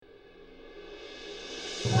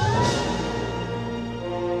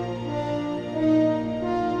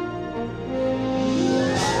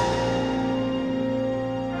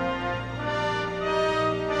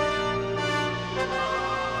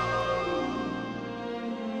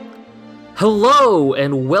Hello,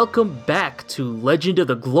 and welcome back to Legend of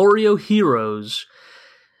the GLORIO Heroes.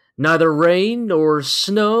 Neither rain, nor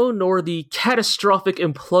snow, nor the catastrophic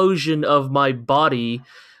implosion of my body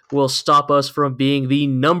will stop us from being the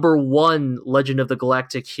number one Legend of the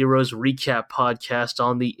Galactic Heroes recap podcast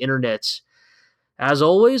on the internet. As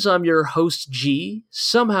always, I'm your host G,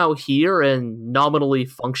 somehow here and nominally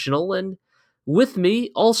functional, and with me,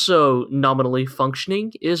 also nominally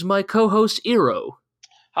functioning, is my co-host Iro.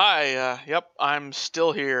 Hi, yep, I'm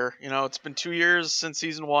still here. It's been 2 years since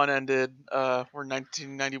season one ended. We're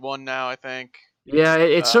 1991 now, I think. Yeah,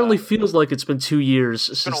 it Uh, certainly feels like it's been 2 years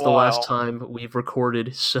it's been a since the last while. time we've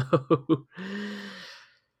recorded, so.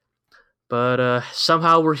 But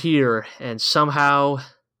somehow we're here, and somehow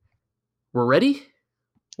we're ready?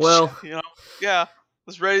 Well, Yeah,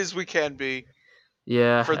 as ready as we can be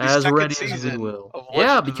yeah, for the as second ready as we season will. of Yeah,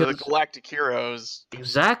 Legend of the because Galactic Heroes.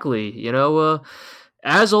 exactly,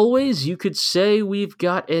 as always, you could say we've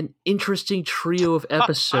got an interesting trio of Ha ha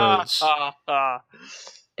episodes. ha ha.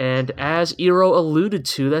 And as Iro alluded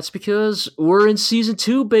to, that's because we're in season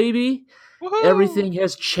 2, baby. Woohoo! Everything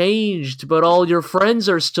has changed, but all your friends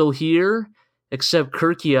are still here, except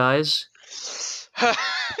Kirky Eyes.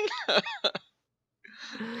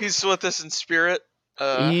 He's with us in spirit.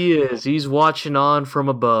 He is. He's watching on from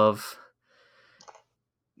above.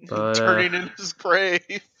 But, Turning in his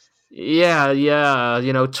grave. yeah,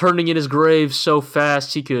 turning in his grave so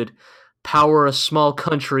fast he could power a small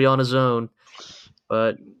country on his own.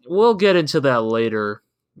 But we'll get into that later.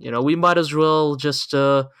 We might as well just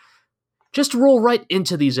roll right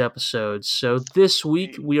into these episodes. So this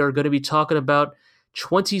week we are going to be talking about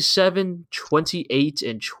 27, 28,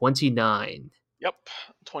 and 29. Yep.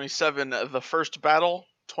 27, the first battle.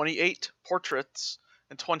 28, portraits.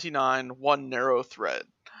 And 29, one narrow thread.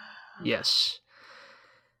 Yes.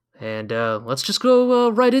 And let's just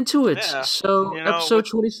go right into it. Yeah. So episode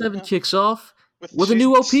 27 kicks off with with a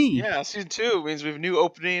new OP. season 2 means we have a new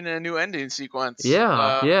opening and a new ending sequence.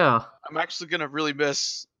 Yeah. I'm actually going to really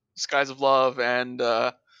miss Skies of Love and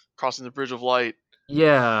Crossing the Bridge of Light.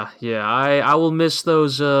 Yeah. I will miss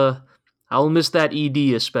those. I will miss that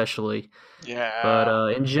ED especially. Yeah.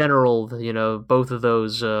 But in general, both of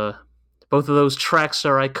those tracks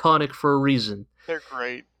are iconic for a reason. They're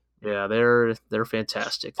great. Yeah, they're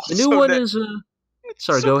fantastic. The new So one is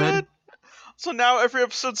sorry, so go good. ahead. So now every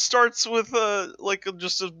episode starts with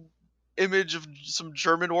just an image of some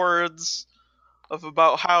German words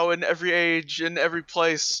about how in every age, in every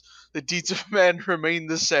place, the deeds of men remain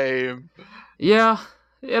the same. Yeah,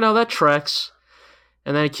 that tracks.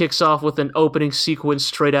 And then it kicks off with an opening sequence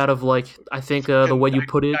straight out of I think the way you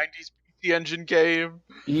put it. 90s PC Engine game.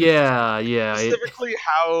 Yeah. Specifically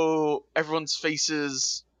how everyone's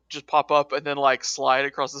faces just pop up and then slide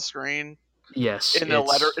across the screen. Yes. In a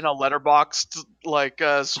letterboxed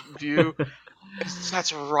view.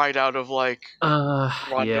 That's right out of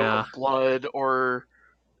Rondo of Blood or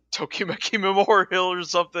Tokimeki Memorial or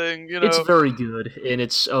something, It's very good in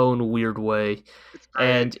its own weird way.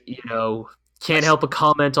 And can't help but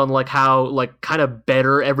comment on how kind of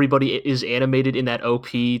better everybody is animated in that OP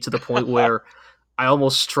to the point where I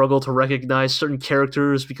almost struggle to recognize certain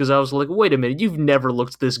characters because I was like, wait a minute, you've never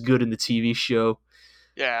looked this good in the TV show.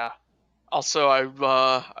 Yeah. Also, I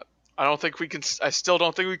still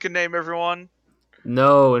don't think we can name everyone.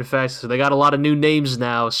 No, in fact, they got a lot of new names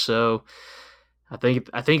now, so I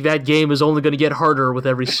think that game is only going to get harder with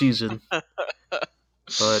every season.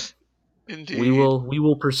 But indeed, we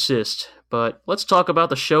will persist. But let's talk about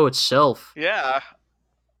the show itself. Yeah.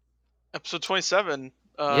 Episode 27.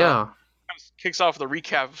 Kicks off the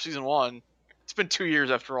recap of season 1. It's been 2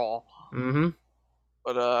 years after all. Mm-hmm.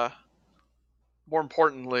 But more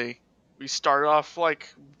importantly, we start off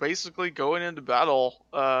basically going into battle.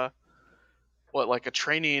 A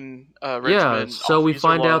training regimen. Yeah, so we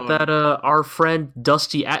find out that our friend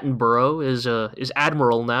Dusty Attenborough is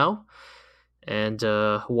admiral now, and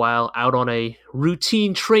while out on a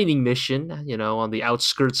routine training mission, on the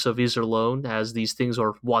outskirts of Iserlohn, as these things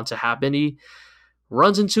are wont to happen, he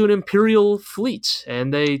runs into an Imperial fleet,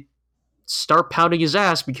 and they start pounding his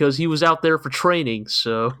ass because he was out there for training.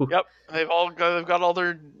 So yep, they've got all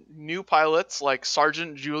their new pilots like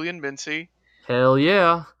Sergeant Julian Mincy. Hell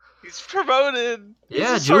yeah. He's promoted.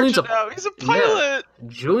 Yeah, He's Julian's a now. He's a pilot. Yeah,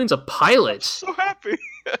 Julian's a pilot. I'm so happy.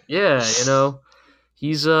 Yeah,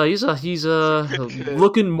 he's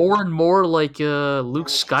looking more and more like Luke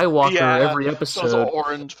Skywalker every episode. Those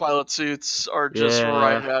orange pilot suits are just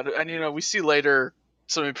right out. And we see later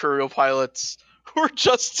some Imperial pilots who are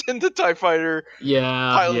just in the TIE fighter.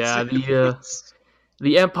 Yeah.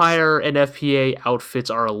 the Empire and FPA outfits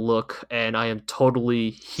are a look, and I am totally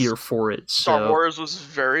here for it. Star So Wars was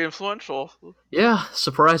very influential. yeah,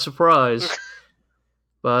 surprise, surprise.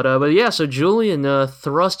 But yeah, so Julian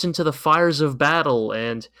thrust into the fires of battle,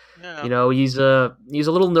 and Yeah, he's a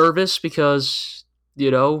little nervous because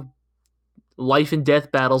you know life and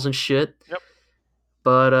death battles and shit. yep.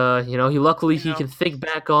 But he luckily You he know, can think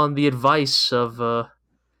back on the advice of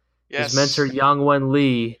his mentor yes, Yang Wen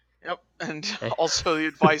Li. yep, and Eh, also the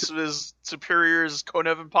advice of his superiors,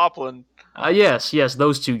 Konev and Poplin. yes,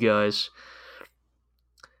 those two guys.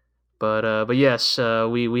 But yes,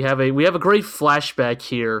 we have a great flashback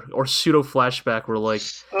here, or pseudo flashback, where like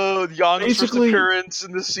Yang's first basically appearance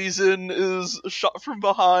in this season is shot from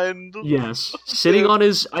behind. yes, sitting Him. on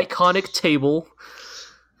his iconic table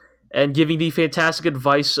and giving the fantastic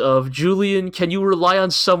advice of Julian, can you rely on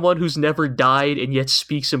someone who's never died and yet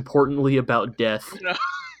speaks importantly about death? You know,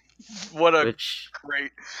 what a Which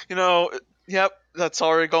great. You know, yep, that's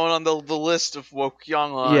already going on the list of woke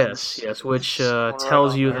Yang yes, lines. yes, which It's going right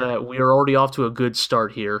tells on you there. that we are already off to a good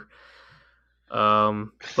start here.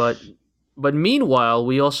 But meanwhile,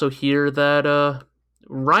 we also hear that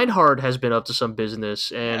Reinhardt has been up to some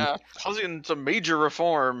business, and Yeah, causing some major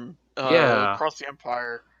reform yeah, across the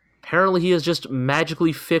empire. apparently he has just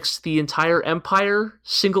magically fixed the entire empire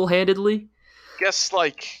single-handedly. Guess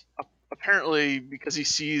like apparently because he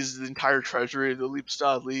sees the entire treasury of the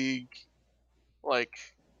Leapstad League, like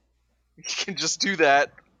he can just do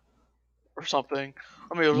that or something.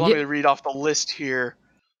 Let Yeah, me read off the list here: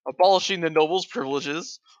 abolishing the nobles'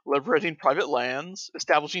 privileges, liberating private lands,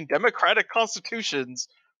 establishing democratic constitutions,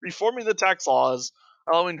 reforming the tax laws,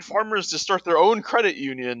 allowing farmers to start their own credit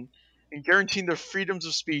union, and guaranteeing their freedoms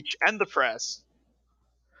of speech and the press.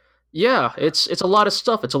 yeah, it's a lot of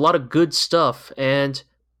stuff. It's a lot of good stuff, and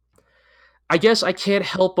I guess I can't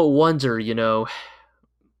help but wonder.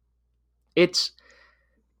 It's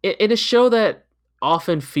in a show that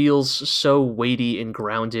often feels so weighty and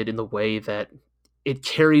grounded in the way that it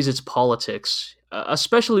carries its politics,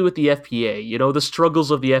 especially with the FPA. The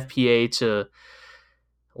struggles of the FPA to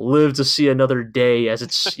live to see another day as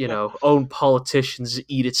its own politicians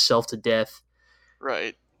eat itself to death.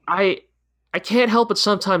 Right. I I can't help but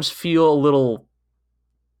sometimes feel a little.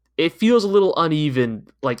 It feels a little uneven,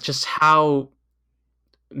 like just how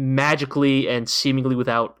magically and seemingly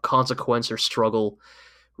without consequence or struggle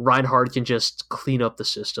Reinhardt can just clean up the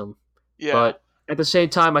system. Yeah. But at the same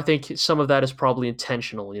time, I think some of that is probably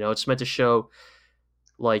intentional. It's meant to show,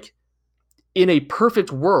 like, in a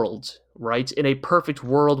perfect world, right? In a perfect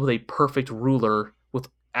world with a perfect ruler with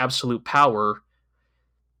absolute power,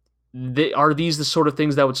 are these the sort of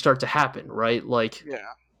things that would start to happen, right? Like,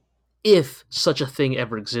 Yeah. if such a thing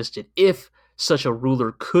ever existed, if such a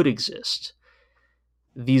ruler could exist,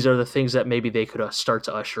 these are the things that maybe they could start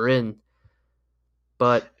to usher in.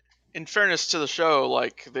 But In fairness to the show,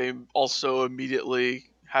 like they also immediately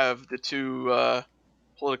have the two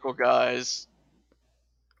political guys,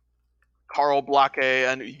 Karl Blake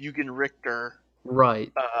and Eugen Richter,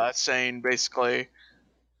 right, saying basically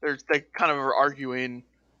they kind of are arguing,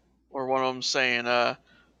 or one of them saying,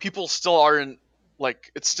 people still aren't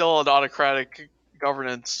like it's still an autocratic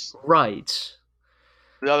governance. right.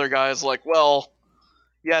 The other guy's like, well,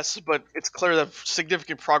 yes, but it's clear that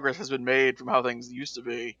significant progress has been made from how things used to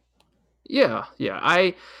be. Yeah, yeah.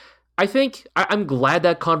 I think I'm glad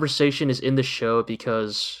that conversation is in the show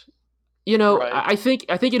because Right, I think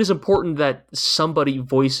it is important that somebody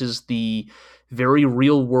voices the very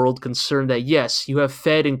real world concern that yes, you have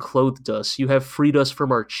fed and clothed us, you have freed us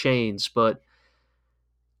from our chains, but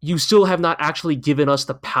you still have not actually given us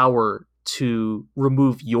the power to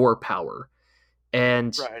remove your power.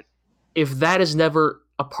 And right, if that is never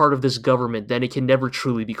a part of this government, then it can never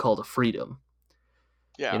truly be called a freedom.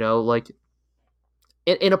 yeah, Like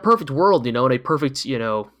in a perfect world, in a perfect, in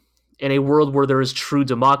a world where there is true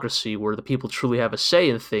democracy, where the people truly have a say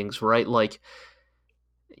in things, right? Like,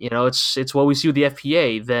 it's what we see with the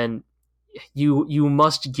FPA. Then you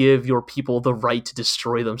must give your people the right to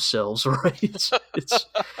destroy themselves, right? It's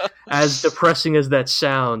as depressing as that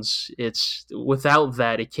sounds. It's without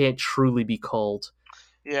that, it can't truly be called,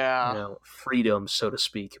 yeah. freedom, so to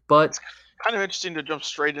speak. But Kind of interesting to jump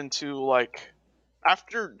straight into like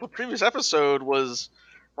after the previous episode was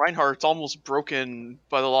Reinhardt's almost broken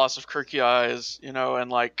by the loss of Kirky Eyes, and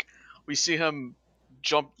like we see him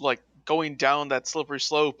jump like going down that slippery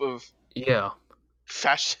slope of yeah,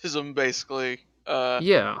 fascism basically.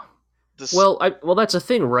 yeah. This Well, that's a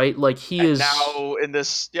thing, right? Like he and is. now in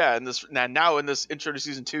this yeah in this now in this intro to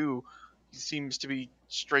season 2, he seems to be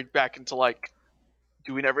straight back into like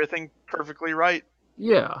doing everything perfectly right.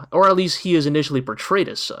 Yeah, or at least he is initially portrayed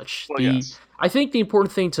as such. Well, yes. I think the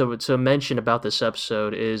important thing to mention about this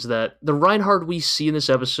episode is that the Reinhardt we see in this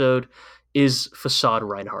episode is facade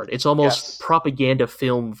Reinhardt. It's almost Yes. propaganda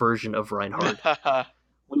film version of Reinhardt. That's a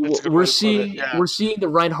good way to put it. Yeah. We're seeing the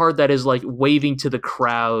Reinhardt that is like waving to the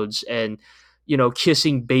crowds and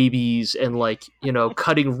kissing babies and like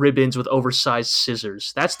cutting ribbons with oversized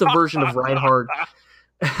scissors. That's the version of Reinhardt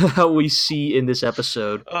we see in this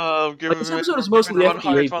episode. Like this episode is Giving mostly Reinhard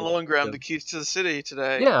FDA von based. Lohengram the keys to the city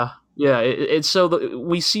today. Yeah, yeah. It's so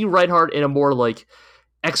we see Reinhardt in a more like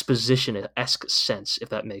exposition esque sense, if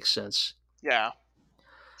that makes sense. Yeah.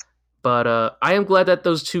 But I am glad that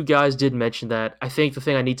those two guys did mention that. I think the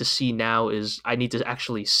thing I need to see now is I need to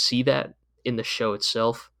actually see that in the show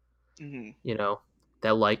itself. Hmm.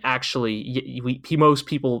 That like actually most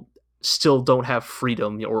people still don't have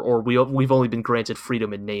freedom, or we've only been granted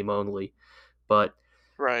freedom in name only. But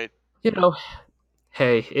Right. you know,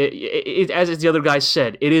 hey, as the other guy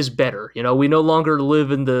said, it is better. We no longer live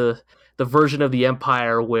in the version of the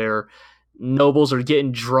Empire where nobles are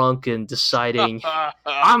getting drunk and deciding,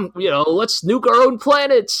 let's nuke our own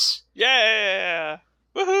planets. Yeah.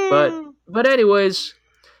 But Woohoo. but anyways,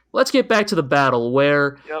 let's get back to the battle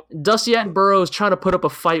where Yep. Dusty Attenborough is trying to put up a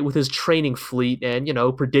fight with his training fleet and,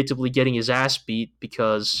 predictably getting his ass beat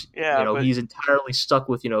because, Yeah, but he's entirely stuck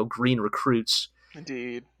with, green recruits.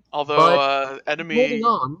 indeed. Although But holding enemy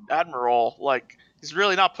on. admiral, like, he's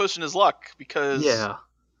really not pushing his luck because Yeah.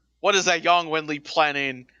 what is that Yang Wenli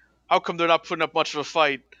planning? How come they're not putting up much of a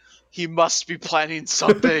fight? He must be planning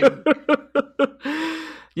something.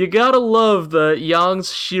 You gotta love that Yang's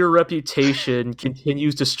sheer reputation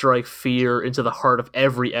continues to strike fear into the heart of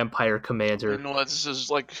every Empire commander. And this is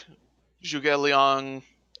like Zhuge Liang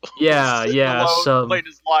Yeah, sitting yeah, alone, playing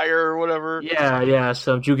his lyre or whatever. yeah,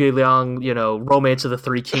 some Zhuge Liang, Romance of the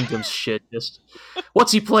Three Kingdoms shit. Just,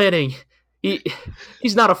 what's he planning?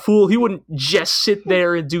 He's not a fool. He wouldn't just sit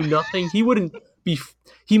there and do nothing.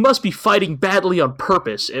 He must be fighting badly on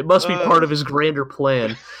purpose. It must be part of his grander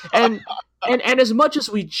plan. And as much as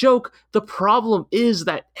we joke, the problem is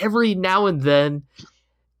that every now and then,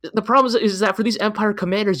 the problem is that for these Empire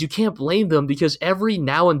commanders, you can't blame them because every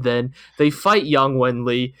now and then they fight Yang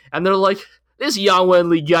Wenli and they're like, this Yang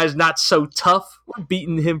Wenli guy's not so tough. We're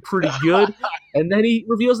beating him pretty good. And then he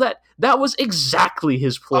reveals that was exactly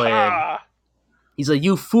his plan. He's like,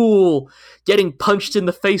 you fool! Getting punched in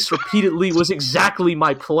the face repeatedly was exactly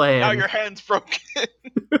my plan. Now your hand's broken.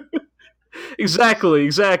 Exactly.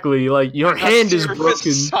 Like, your hand is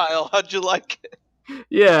broken. Style. How'd you like it?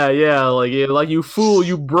 Yeah. Like, you fool,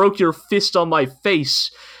 you broke your fist on my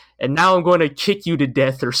face, and now I'm going to kick you to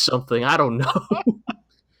death or something. I don't know.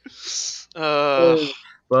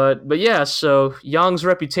 But yeah, so Yang's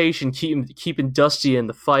reputation keeping Dusty in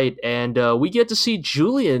the fight, and we get to see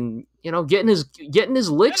Julian, getting his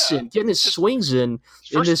licks in, getting his swings in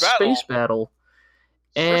this space battle.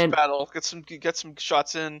 First battle, get some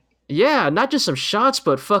shots in. Yeah, not just some shots,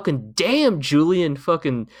 but fucking damn, Julian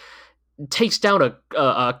fucking takes down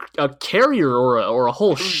a carrier or a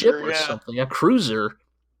whole ship or something, a cruiser.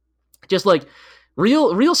 Just like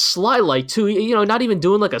real sly like too. Not even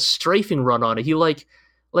doing like a strafing run on it. He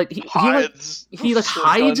hides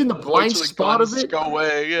in the blind spot of it. Go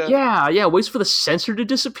away, yeah. Waits for the sensor to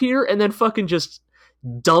disappear and then fucking just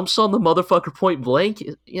dumps on the motherfucker point blank.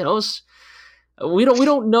 We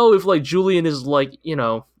don't know if like Julian is like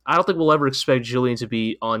I don't think we'll ever expect Julian to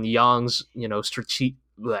be on Yang's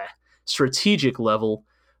strategic level,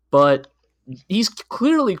 but he's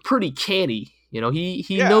clearly pretty canny.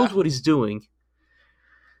 He knows what he's doing.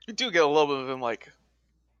 You do get a little bit of him like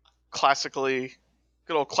classically.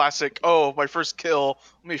 Good old classic. Oh, my first kill.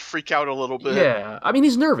 Let me freak out a little bit. Yeah, I mean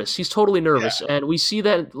he's nervous. He's totally nervous, and we see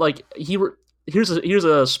that like here's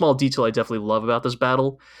a small detail I definitely love about this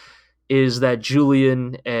battle is that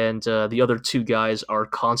Julian and the other two guys are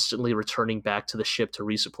constantly returning back to the ship to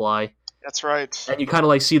resupply. That's right. And you kind of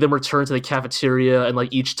like see them return to the cafeteria, and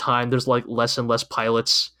like each time there's like less and less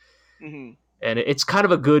pilots. Mm-hmm. And it's kind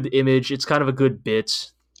of a good image. It's kind of a good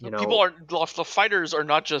bit. The fighters are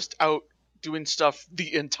not just out doing stuff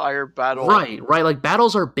the entire battle. Right. Like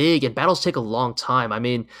battles are big and battles take a long time. I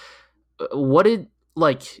mean, we'll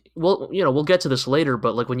get to this later,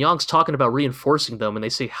 but like when Yang's talking about reinforcing them and they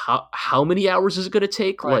say how many hours is it going to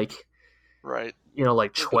take? Right.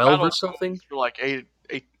 Like 12 or something? For like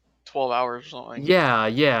 12 hours or something. Yeah.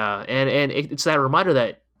 And it's that reminder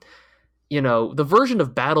that the version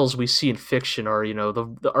of battles we see in fiction are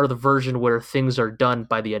the version where things are done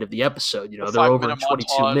by the end of the episode. They're over in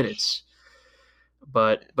 22 minutes.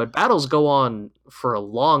 but battles go on for a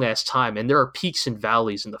long ass time, and there are peaks and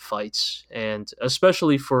valleys in the fights, and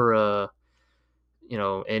especially for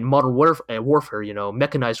in modern warfare,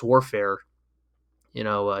 mechanized warfare,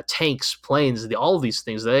 tanks, planes, all of these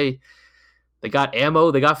things, they got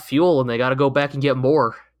ammo, they got fuel, and they got to go back and get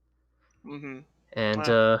more. Mm-hmm.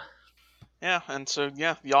 And yeah, and so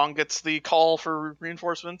Yang gets the call for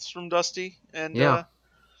reinforcements from Dusty, and yeah,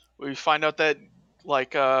 we find out that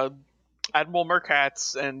like Admiral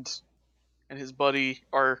Merkatz and his buddy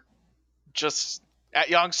are just at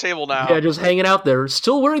Yang's table yeah, now. just hanging out there,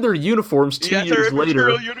 still wearing their uniforms two Yeah, they're years in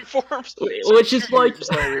imperial later, uniforms. So which two is like, years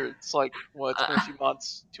later, it's like what? It's been a few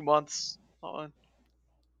months, 2 months.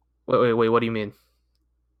 wait, what do you mean?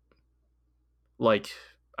 Like,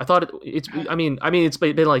 I thought it's. I mean, it's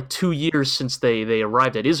been like 2 years since they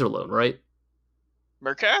arrived at Iserlohn, right?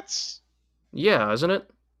 Merkatz? Yeah, isn't it?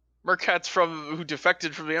 Merkatz who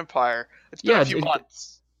defected from the Empire. It's been a Yeah, few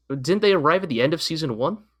months. didn't they arrive at the end of season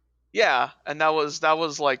 1? Yeah, and that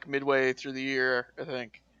was like midway through the year, I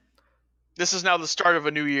think. This is now the start of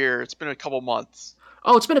a new year. It's been a couple months.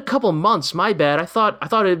 Oh, it's been a couple months. My bad. I thought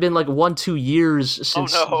it had been like 1-2 years Oh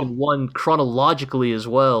since no. season 1 chronologically as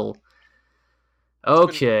well.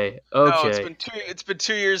 Okay. No, it's Okay. been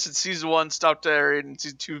 2 years since season 1 stopped airing and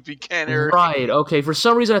season 2 began airing. Right. Okay. For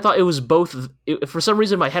some reason, I thought it was both. For some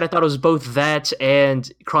reason, in my head, I thought it was both that and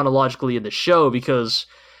chronologically in the show because,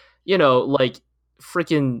 like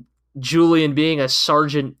freaking Julian being a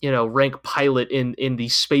sergeant, rank pilot in the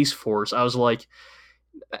Space Force. I was like,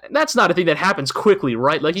 that's not a thing that happens quickly,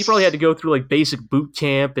 right? Like he probably had to go through like basic boot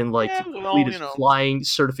camp and like Yeah, complete well, his flying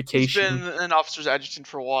he's certification. been an officer's adjutant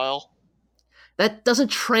for a while. That doesn't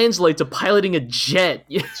translate to piloting a jet.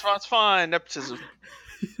 It's fine. Nepotism.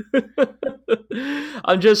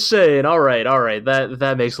 I'm just saying. All right.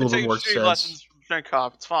 That makes a little bit more Taking sense. lessons from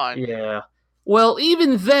Chenkov. It's fine. Yeah. Well,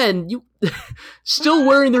 even then, you still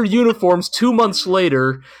wearing their uniforms 2 months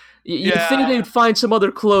later. You'd think they'd find some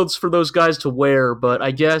other clothes for those guys to wear, but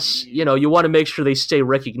I guess you want to make sure they stay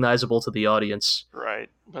recognizable to the audience. Right,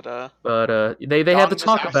 but they have to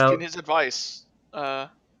talk about his advice.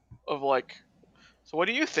 Of like, so what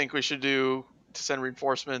do you think we should do to send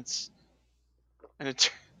reinforcements? And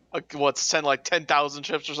it's like send like 10,000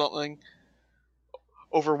 ships or something.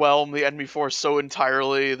 Overwhelm the enemy force so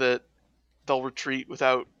entirely that they'll retreat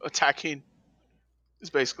without attacking.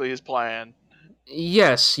 Is basically his plan.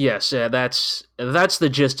 Yes, yeah, that's the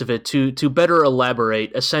gist of it. To better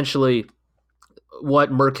elaborate, essentially,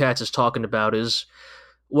 what Merkatz is talking about is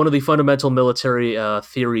one of the fundamental military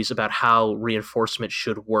theories about how reinforcement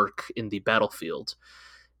should work in the battlefield,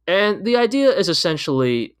 and the idea is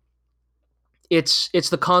essentially it's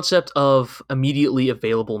the concept of immediately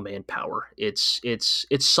available manpower. It's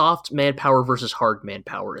soft manpower versus hard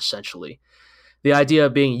manpower, essentially. The idea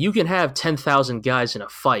being you can have 10,000 guys in a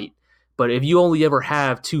fight, but if you only ever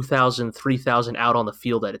have 2,000, 3,000 out on the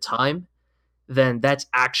field at a time, then that's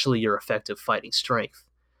actually your effective fighting strength.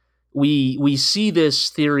 We see this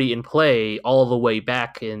theory in play all the way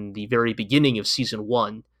back in the very beginning of season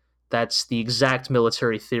 1. That's the exact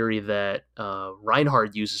military theory that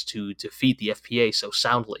Reinhardt uses to defeat the FPA so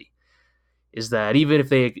soundly. Is that even if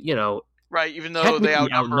they, right, even though they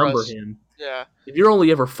technically outnumber us, him, yeah, if you're only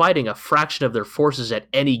ever fighting a fraction of their forces at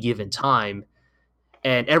any given time,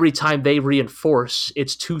 and every time they reinforce,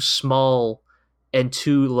 it's too small and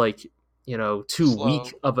too too slow.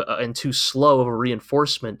 weak and too slow of a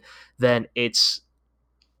reinforcement, then it's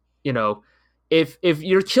if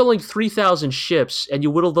you're killing 3,000 ships and you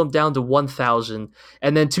whittle them down to 1,000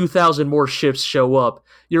 and then 2,000 more ships show up,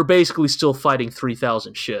 you're basically still fighting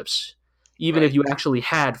 3,000 ships, even if you actually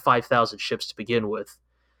had 5,000 ships to begin with.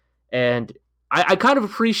 And I kind of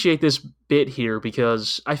appreciate this bit here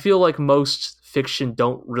because I feel like most fiction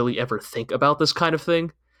don't really ever think about this kind of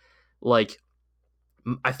thing. Like,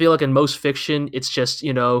 I feel like in most fiction, it's just,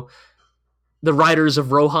 the riders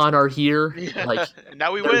of Rohan are here. Yeah. Like,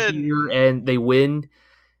 now we win. Here and they win.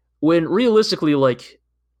 When realistically, like,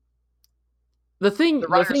 the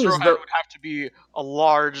riders of Rohan would have to be a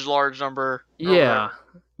large number. Yeah.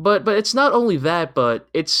 But it's not only that, but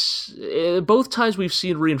it's both times we've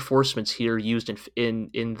seen reinforcements here used in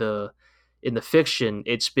the fiction.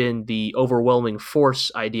 It's been the overwhelming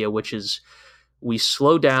force idea, which is we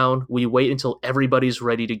slow down, we wait until everybody's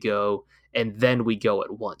ready to go, and then we go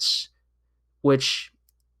at once. Which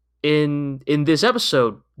in this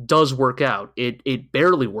episode does work out. It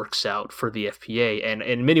barely works out for the FPA, and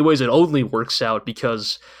in many ways it only works out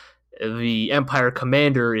because the Empire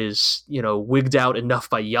commander is, wigged out enough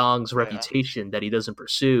by Yang's reputation that he doesn't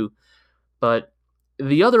pursue. But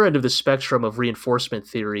the other end of the spectrum of reinforcement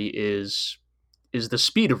theory is is the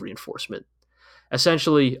speed of reinforcement.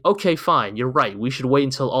 Essentially, okay, fine, you're right. We should wait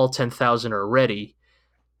until all 10,000 are ready.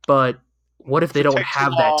 But what if If they we don't take too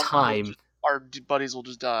have that long, time? our buddies will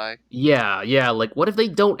just die. Yeah. Like, what if they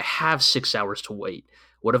don't have 6 hours to wait?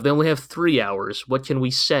 What if they only have 3 hours? What can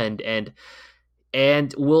we send?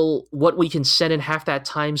 And will what we can send in half that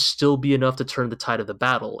time still be enough to turn the tide of the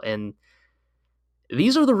battle? And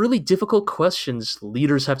these are the really difficult questions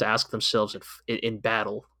leaders have to ask themselves in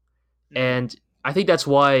battle. Hmm. And I think that's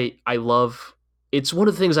why I love. It's one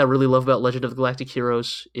of the things I really love about Legend of the Galactic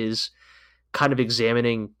Heroes is kind of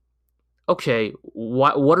examining. Okay,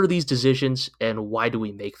 what are these decisions and why do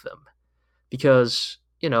we make them? Because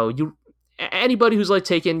you anybody who's like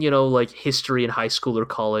taken like history in high school or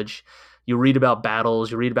college, you read about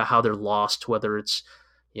battles, you read about how they're lost, whether it's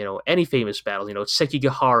any famous battle,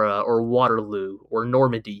 Sekigahara or Waterloo or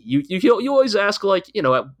Normandy. You always ask, like,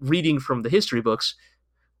 reading from the history books,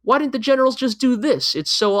 why didn't the generals just do this?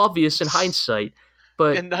 It's so obvious in hindsight.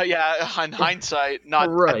 But And yeah, in hindsight,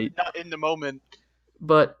 right. not in the moment.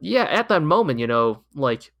 But yeah, at that moment,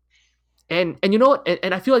 like, and you know what?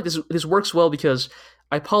 And I feel like this works well because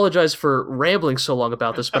I apologize for rambling so long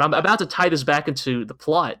about this, but I'm about to tie this back into the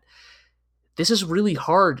plot. This is really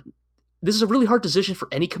hard. This is a really hard decision for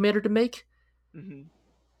any commander to make. Hmm.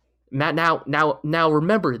 Matt, now,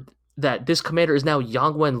 remember that this commander is now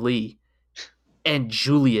Yang Wen Li, and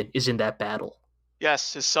Julian is in that battle.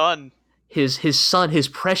 Yes, his son. His son, his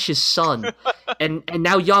precious son, and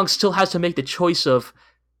now Yang still has to make the choice of,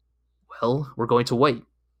 well, we're going to wait.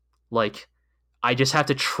 Like, I just have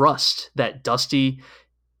to trust that Dusty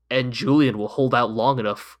and Julian will hold out long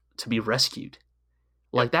enough to be rescued. Yep.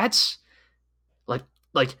 Like, that's like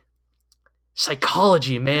like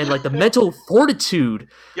psychology, man. Like the mental fortitude.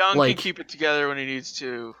 Young can Like keep it together when he needs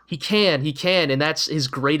to, he can, and that's his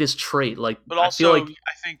greatest trait. Like but I feel also like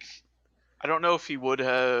I think I don't know if he would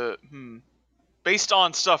have. Based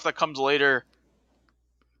on stuff that comes later,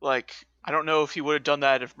 like I don't know if he would have done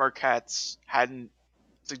that if Merkatz hadn't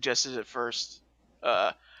suggested it first.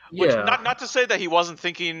 Which yeah, not to say that he wasn't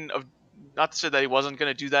thinking of, not to say that he wasn't going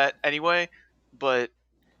to do that anyway, but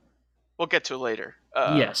we'll get to it later.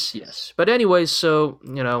 yes. But anyway, so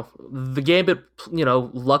the gambit,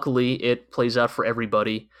 luckily it plays out for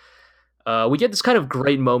everybody. We get this kind of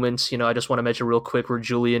great moment, I just want to mention real quick, where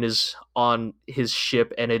Julian is on his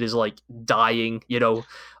ship and it is like dying,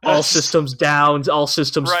 all systems down, all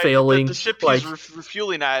systems Right, the failing. ship he's Like,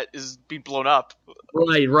 refueling at is being blown up.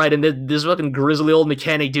 right. And this fucking grizzly old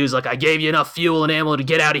mechanic dude's like, I gave you enough fuel and ammo to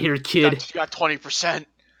get out of here, kid. You got 20%.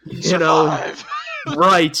 You know, Survive.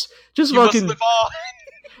 right. Just You must fucking, live on.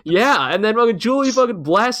 yeah. And then fucking Julian fucking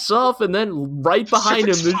blasts off, and then right The ship behind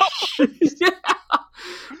him, explodes.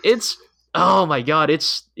 it's, oh my god,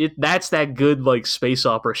 that's that good like space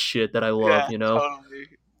opera shit that I love, Yeah, totally.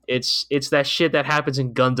 It's that shit that happens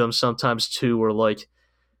in Gundam sometimes too, where like,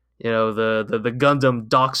 the Gundam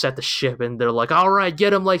docks at the ship and they're like, all right,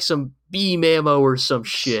 get him like some beam ammo or some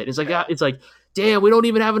shit. Yeah. It's like, damn, we don't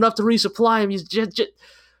even have enough to resupply him. He's just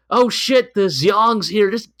oh shit, the Xiong's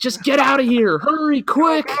here. Just get out of here, hurry,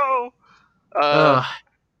 quick. Go, go.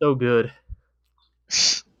 So good.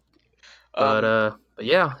 But Um, but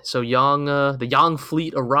yeah, so the Yang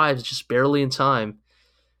fleet arrives just barely in time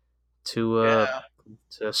to yeah.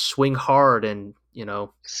 swing hard and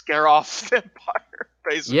Scare off the Empire,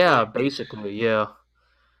 yeah, basically. basically, yeah.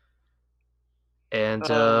 And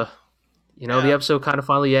the Yeah. episode kind of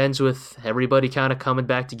finally ends with everybody kind of coming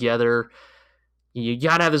back together. You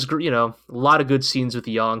gotta have this, a lot of good scenes with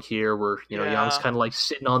Yang here, where Yang's Yeah. kind of like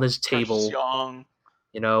sitting on his Precious table, Young.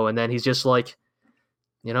 and then he's just like,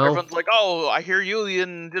 Everyone's like, "Oh, I hear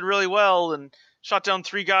Yulian did really well and shot down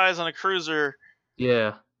 3 guys on a cruiser."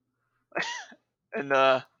 yeah, And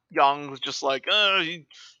Young was just like, he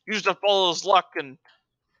used up all his luck, and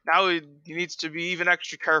now he needs to be even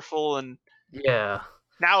extra careful. And yeah.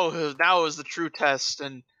 now is the true test."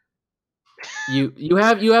 And You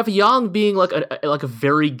have Yang being like a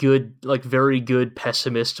very good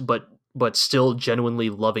pessimist, but still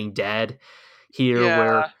genuinely loving dad here, yeah,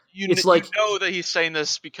 where it's like, you know that he's saying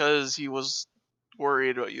this because he was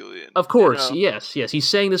worried about Yulian. of course, yes, he's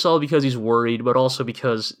saying this all because he's worried, but also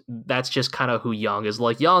because that's just kind of who Yang is.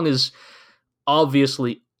 Like, Yang is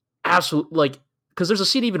obviously absolute, like, because there's a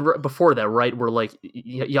scene even before that, right, where like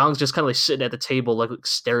Yang's just kind of like sitting at the table, like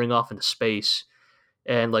staring off into space,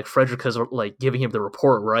 and like Frederica's like giving him the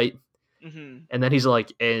report, right, Mm-hmm. and then he's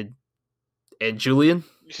like, and Julian,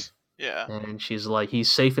 Yeah. and she's like,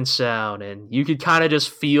 he's safe and sound, and you could kind of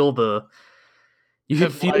just you Him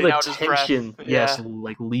could feel letting the out his breath. tension, yes, Yeah.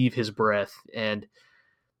 like leave his breath, and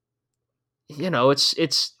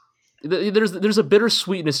it's there's a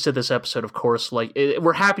bittersweetness to this episode, of course. Like,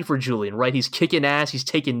 we're happy for Julian, right? He's kicking ass, he's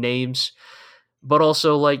taking names, but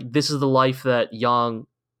also, like, this is the life that Yang,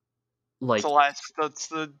 It's the like, last. That's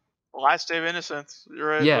the last day of innocence. You're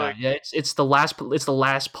right. yeah, Like, yeah, it's the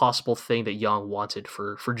last possible thing that Yang wanted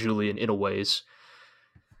for Julian in a ways.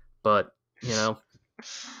 But, you know,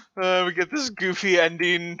 we get this goofy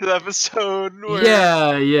ending to the episode where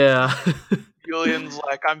yeah, yeah. Julian's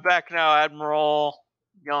like, "I'm back now, Admiral."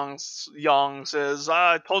 Young says,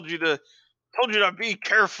 "I told you to be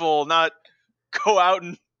careful, not go out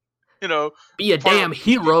and you know Be a damn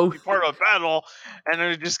hero. be part of a battle." And then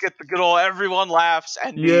we just get the good old everyone laughs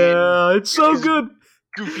ending. Yeah, it's Get so these good.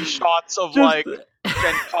 goofy shots of Just like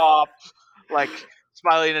Gen Pop, like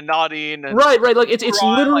smiling and nodding, and right. Like, it's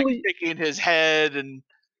Ron like literally, shaking his head, and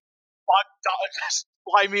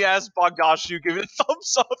slimy ass Bogdashu giving a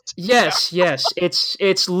thumbs up to the camera. yes.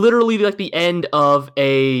 It's literally like the end of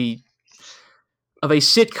a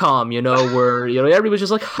sitcom, where everybody's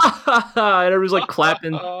just like ha ha ha, and everybody's like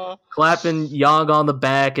clapping Yang on the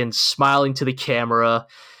back and smiling to the camera.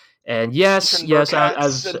 And yes, Even yes, Merkatz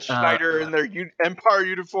as and Schneider in their Empire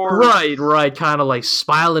uniforms. right, kind of like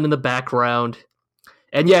smiling in the background.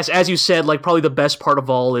 And yes, as you said, like probably the best part of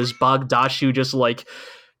all is Bogdashu just like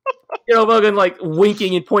fucking like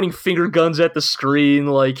winking and pointing finger guns at the screen,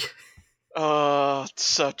 like. It's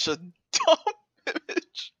such a dumb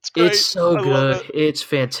image. It's great. It's so I love good. it. It's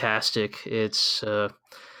fantastic. It's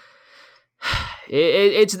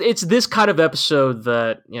this kind of episode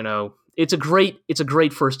that it's a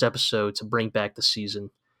great first episode to bring back the season.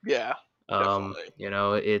 Yeah, definitely.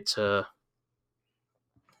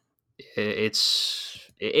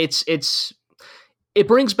 It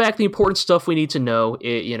brings back the important stuff we need to know.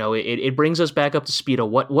 It brings us back up to speed on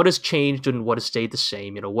what has changed and what has stayed the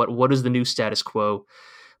same. What is the new status quo.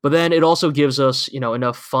 But then it also gives us,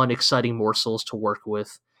 enough fun, exciting morsels to work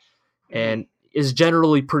with, and is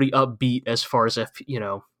generally pretty upbeat as far as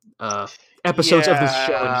episodes of this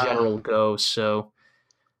show in Yeah. general go. So,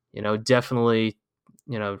 definitely,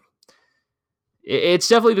 it's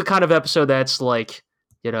definitely the kind of episode that's like,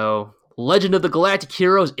 Legend of the Galactic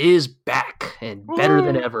Heroes is back and better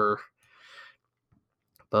than Woo! ever.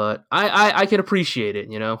 But I can appreciate it,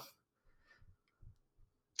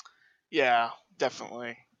 Yeah,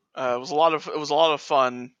 definitely. It was a lot of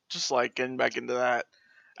fun, just like getting back into that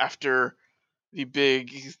after the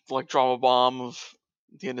big like drama bomb of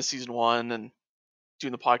the end of season 1 and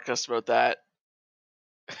doing the podcast about that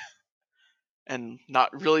and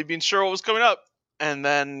not really being sure what was coming up, and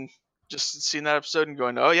then just seeing that episode and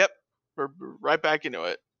going, "Oh, yep, we're right back into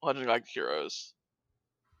it." Legend of Galactic Heroes.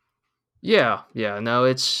 Yeah. No,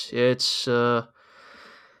 it's good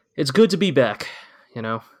to be back,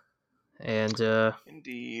 and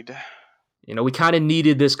Indeed. we kind of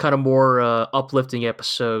needed this kind of more uplifting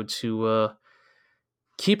episode to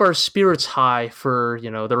keep our spirits high for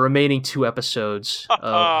the remaining 2 episodes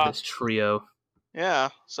of this trio. Yeah,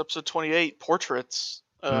 it's episode 28, Portraits.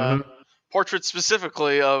 Mm-hmm. Portraits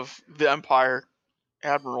specifically of the Empire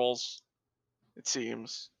admirals, it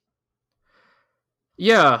seems.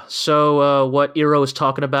 Yeah, so what Iro is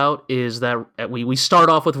talking about is that we start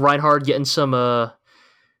off with Reinhard getting some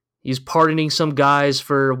he's pardoning some guys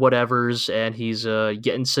for whatevers, and he's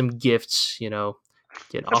getting some gifts, getting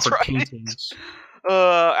That's offered right. paintings.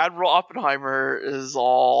 Admiral Oppenheimer is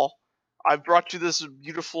all, "I brought you this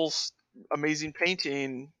beautiful, amazing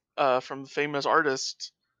painting from the famous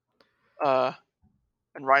artist." And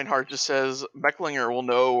Reinhardt just says, "Mecklinger will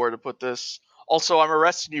know where to put this. Also, I'm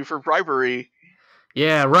arresting you for bribery."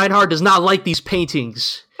 Yeah, Reinhard does not like these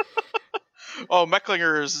paintings. Oh,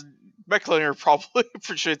 Mecklinger probably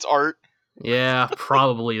appreciates art. Yeah,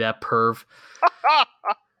 probably that perv.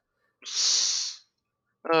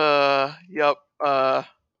 Yep.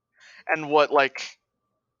 And what, like,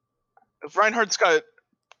 Reinhardt's got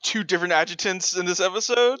 2 different adjutants in this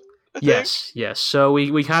episode, I think. Yes. So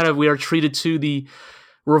we are treated to the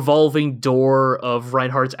revolving door of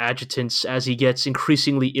Reinhardt's adjutants as he gets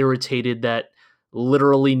increasingly irritated that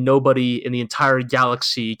literally nobody in the entire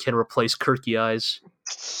galaxy can replace Kirky Eyes.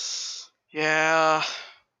 Yeah.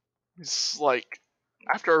 It's like,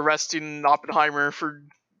 after arresting Oppenheimer for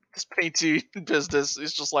this painting business,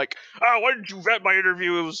 he's just like, "Oh, why didn't you vet my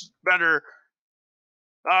interview? It was better.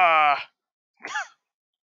 Ah,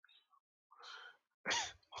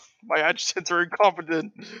 my adjutants are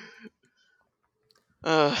incompetent."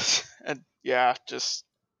 And yeah, just,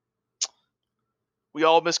 we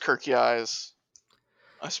all miss Kirky Eyes,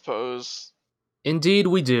 I suppose. Indeed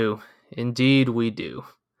we do.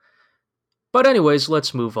 But anyways,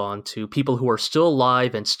 let's move on to people who are still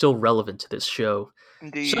alive and still relevant to this show.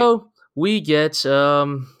 Indeed. So we get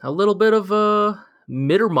a little bit of a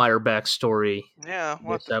Mittermeier backstory Yeah,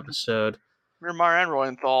 what this episode. Miramar and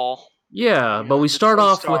Reuenthal, Yeah, but we the start twin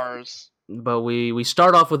off with stars. we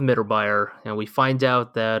start off with Mittermeier, and we find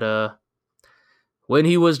out that when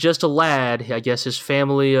he was just a lad, I guess his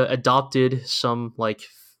family adopted some like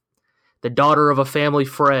the daughter of a family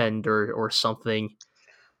friend or something.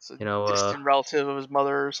 It's a You know, distant relative of his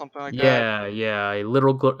mother or something like that. yeah,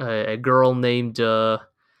 a girl named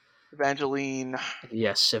Evangeline.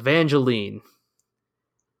 yes, Evangeline,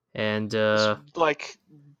 and This, like,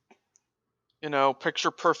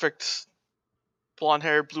 picture perfect, blonde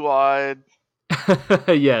hair, blue eyed,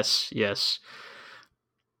 yes,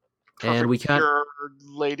 and we perfect can't. pure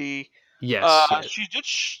lady. Yes. She did.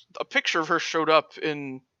 A picture of her showed up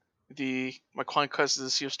in My Client Cuts the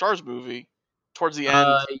Sea of Stars movie towards the end,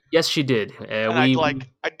 Yes, she did. and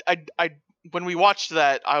when we watched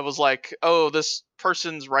that, I was like, oh, this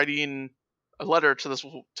person's writing a letter to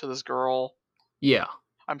this girl. Yeah.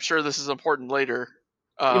 I'm sure this is important later.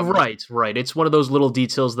 Right. It's one of those little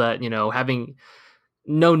details that having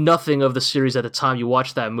known nothing of the series at the time, you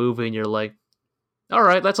watch that movie and you're like, all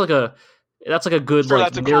right, that's like a I'm good sure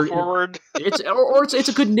like that's a call narrative. forward. It's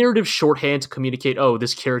a good narrative shorthand to communicate. Oh,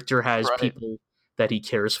 this character has Right. people that he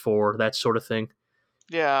cares for, that sort of thing.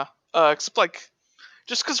 Yeah. Except like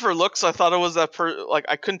just because of her looks, I thought it was like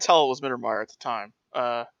I couldn't tell it was Mittermeier at the time.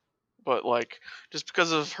 But like just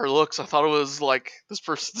because of her looks, I thought it was like this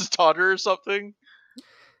person's daughter or something.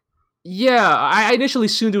 Yeah, I initially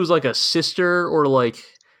assumed it was like a sister or like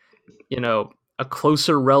a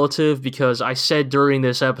closer relative because I said during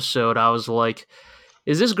this episode I was like,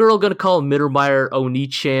 is this girl gonna call Mittermeier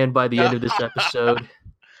Oni-chan by the end of this episode?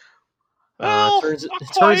 Well, Turns not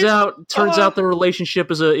turns quite. out turns Uh, out the relationship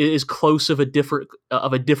is close of a different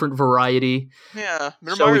variety. yeah,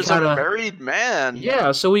 So Mittermeier we is a kind of married man.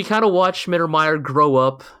 watch Mittermeier grow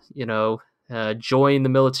up. Join the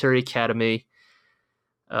military academy,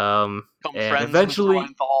 Become and friends with eventually,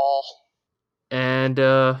 Reuenthal. and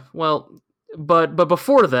but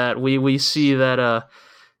before that, we see how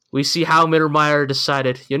Mittermeier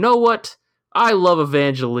decided. You know what? I love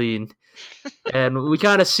Evangeline. And we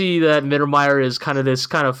kind of see that Mittermeier is kind of this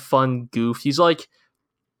kind of fun goof. He's like,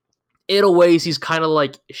 in a ways, he's kind of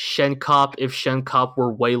like Shenkop if Shenkop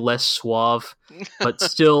were way less suave, but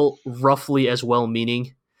still roughly as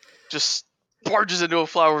well-meaning. Just barges into a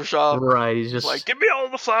flower shop. Right? He's He's like, just. "Give me all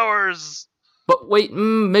the flowers." But wait,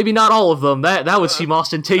 maybe not all of them. That would seem No,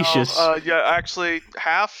 ostentatious. yeah, actually,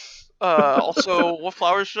 half. Also, what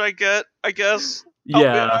flowers should I get? I guess. Help me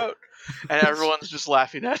Yeah, out. And everyone's just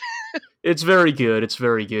laughing at it. it's very good. It's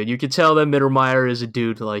very good. You can tell that Mittermeier is a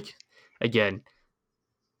dude like, again,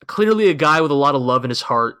 clearly a guy with a lot of love in his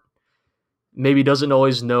heart. Maybe doesn't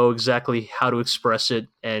always know exactly how to express it,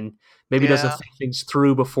 and maybe doesn't Yeah. think things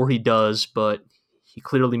through before he does, but he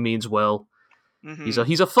clearly means well. Mm-hmm.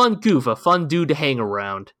 He's a fun goof, a fun dude to hang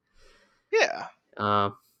around. Yeah. Uh,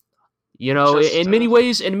 Just, in many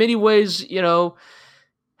ways,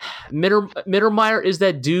 Mittermeier is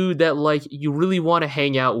that dude that like you really want to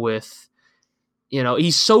hang out with.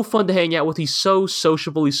 He's so fun to hang out with. He's so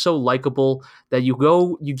sociable. He's so likable that you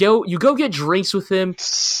go get drinks with him,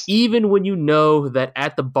 even when you know that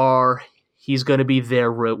at the bar he's gonna be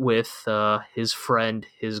there with his friend,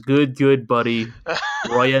 his good buddy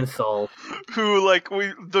Reuenthal. who like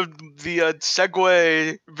the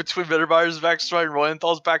segue between Mittermeier's backstory and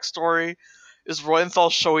Reuenthal's backstory is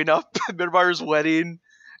Reuenthal showing up at Mittermeier's wedding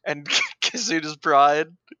and kissing his bride,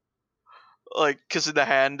 like kissing the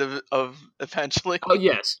hand of Evangeline Oh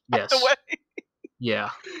yes, at the yes, wedding, yeah.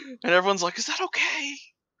 and everyone's like, "Is that okay?"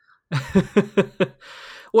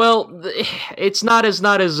 Well, it's not as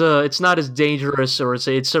dangerous, or it's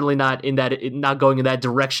certainly not going in that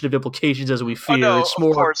direction of implications as we Oh fear. no, It's of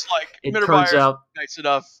more. course, like It turns Mittermeier's out. nice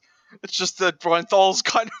enough. It's just that Reuenthal's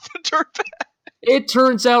kind of a dirtbag. It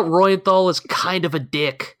turns out Reuenthal is kind of a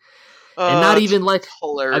dick, and not It's even like a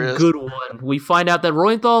hilarious. good one. We find out that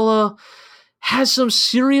Reuenthal has some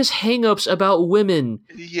serious hangups about women,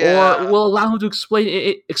 or Yeah. will allow him to explain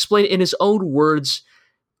it in his own words.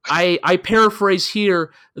 I paraphrase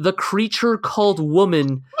here: the creature called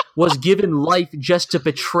woman was given life just to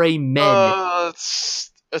betray men. It's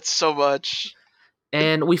so much.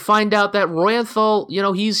 And we find out that Reuenthal,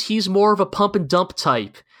 he's more of a pump and dump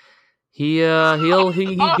type. He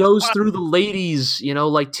goes through the ladies,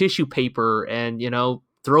 like tissue paper, and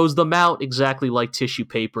throws them out exactly like tissue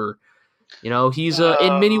paper. He's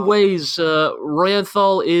in many Uh, ways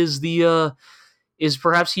Reuenthal is is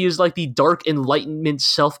perhaps he is like the Dark Enlightenment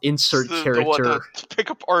self-insert character. The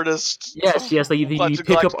pickup artist. Yes, like the pickup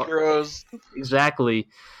Galactic Heroes. Exactly.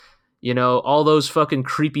 All those fucking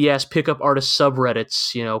creepy ass pickup artist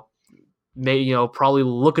subreddits. Probably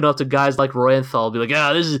looking up to guys like Reuenthal, be like,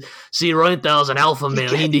 Reuenthal's an alpha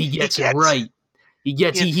male. He gets it right.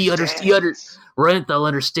 Reuenthal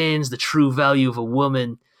understands the true value of a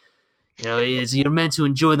woman. You're meant to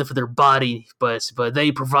enjoy them for their body, but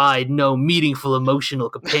they provide no meaningful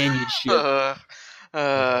emotional companionship. We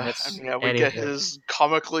get his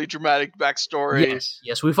comically dramatic backstory.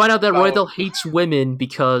 Yes. We find out that Reuenthal hates women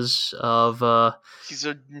because of he's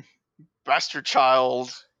a bastard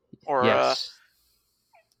child, or yes.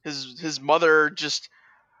 His mother just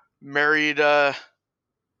married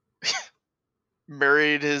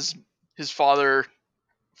married his father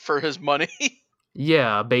for his money.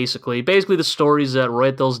 Yeah, basically the story is that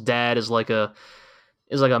Reuenthal's dad is like a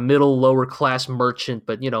middle lower class merchant,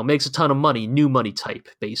 but makes a ton of money, new money type,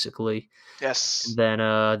 basically. Yes. And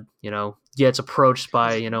then gets approached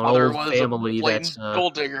by an old family that's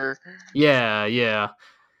gold digger. Yeah.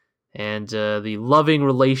 And the loving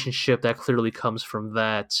relationship that clearly comes from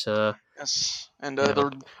that. Yes. And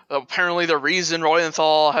apparently the reason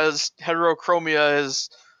Reuenthal has heterochromia is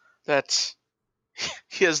that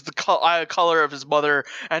he has the eye color of his mother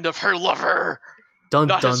and of her lover,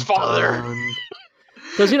 not his father.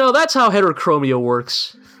 Because that's how heterochromia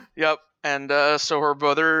works. Yep, and so her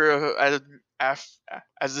mother,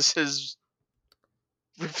 as this is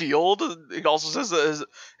revealed, it also says that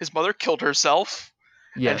his mother killed herself.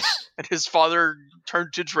 Yes, and his father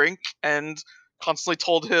turned to drink and constantly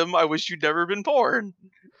told him, "I wish you'd never been born."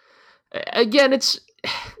 Again, it's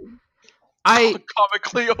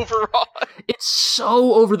comically overwrought. It's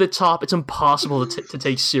so over the top. It's impossible to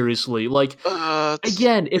take seriously. Like,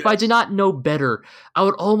 again, if I did not know better, I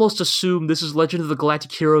would almost assume this is Legend of the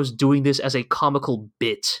Galactic Heroes doing this as a comical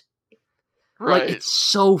bit. Right. Like, it's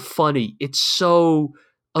so funny. It's so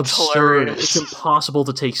absurd. Hilarious. It's impossible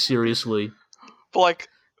to take seriously. But like,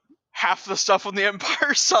 half the stuff on the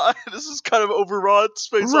Empire side, this is kind of overwrought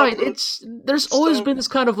space. Right. There's always been this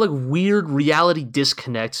kind of like weird reality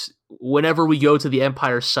disconnect whenever we go to the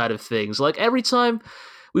Empire side of things. Like, every time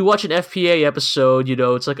we watch an FPA episode,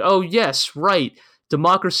 it's like, oh yes, right,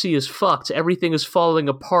 democracy is fucked, everything is falling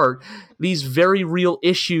apart, these very real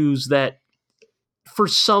issues that for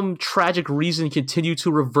some tragic reason continue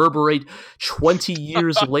to reverberate 20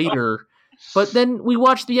 years later. But then we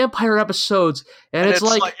watch the Empire episodes, and it's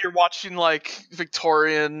like you're watching like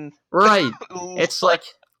Victorian. Right. It's like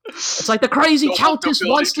the crazy countess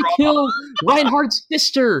wants to kill Reinhardt's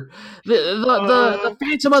sister. The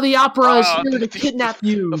Phantom of the Opera is here to kidnap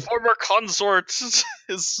you. The former consort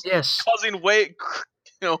is causing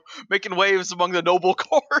making waves among the noble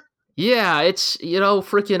court. Yeah, it's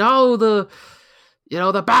freaking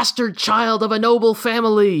the bastard child of a noble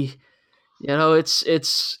family.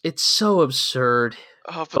 It's so absurd.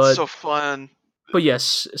 Oh, but so fun. But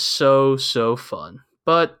yes, so fun.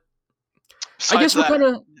 But I guess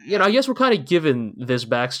we're kind of given this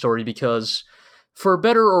backstory because, for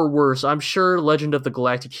better or worse, I'm sure Legend of the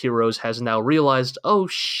Galactic Heroes has now realized, oh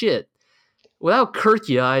shit, without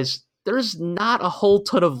Kirky Eyes, there's not a whole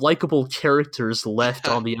ton of likable characters left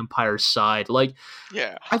on the Empire side. Like,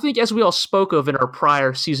 yeah, I think as we all spoke of in our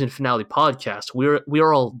prior season finale podcast, we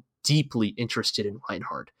are all deeply interested in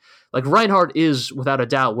Reinhardt. Like, Reinhardt is without a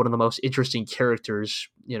doubt one of the most interesting characters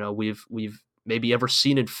we've maybe ever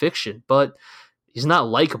seen in fiction, but he's not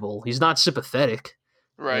likable. He's not sympathetic.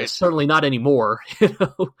 Right. Certainly not anymore.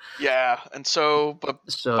 Yeah, and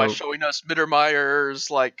by showing us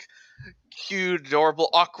Mittermeier's like cute,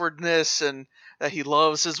 adorable awkwardness, and that he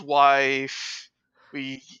loves his wife,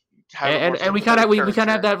 we kind of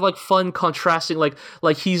have that like fun contrasting,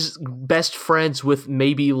 like he's best friends with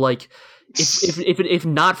maybe like if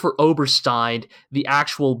not for Oberstein, the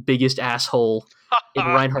actual biggest asshole in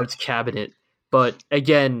Reinhardt's cabinet. But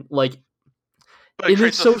again, like,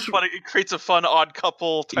 it creates a fun odd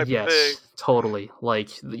couple type of thing. Yes, totally. Like,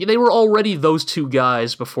 they were already those two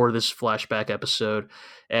guys before this flashback episode,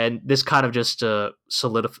 and this kind of just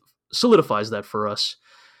solidifies that for us.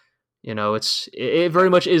 It very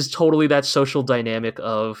much is totally that social dynamic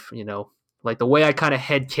of, like, the way I kind of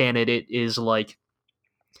headcanon it is like,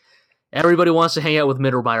 everybody wants to hang out with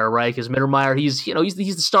Mittermeier, right? Because Mittermeier, he's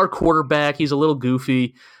the star quarterback. He's a little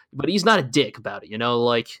goofy, but he's not a dick about it.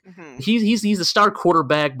 Like, he's the star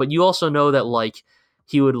quarterback, but you also know that like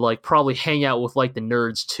he would like probably hang out with like the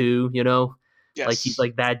nerds too. Yes. Like, he's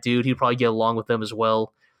like that dude. He'd probably get along with them as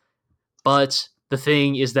well. But the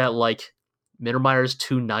thing is that like Mittermeier's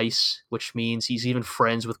too nice, which means he's even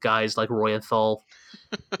friends with guys like Reuenthal.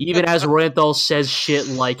 Even as Reuenthal says shit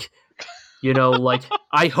like,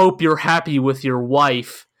 I hope you're happy with your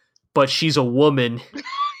wife, but she's a woman.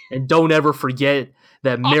 And don't ever forget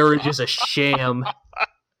that marriage is a sham.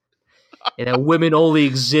 And that women only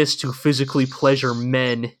exist to physically pleasure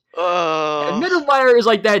men. And Mittermeier is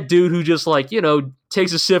like that dude who just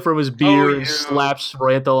takes a sip from his beer and slaps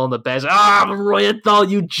Reuenthal on the back. Reuenthal,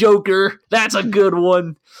 you joker! That's a good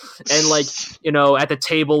one. And at the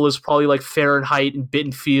table is probably like Fahrenheit and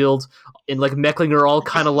Bittenfield and like Mecklinger all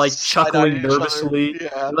kind of like chuckling nervously.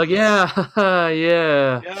 Yeah. Like, yeah,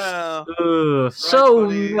 yeah. Yeah. So,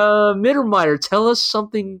 Mittermeier, tell us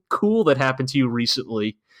something cool that happened to you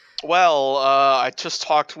recently. Well, I just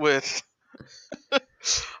talked with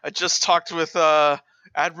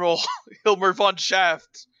Admiral Hilmer von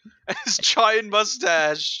Shaft and his giant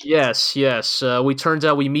mustache. Yes. Turns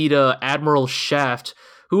out we meet Admiral Shaft,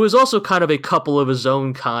 who is also kind of a couple of his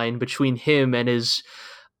own kind between him and his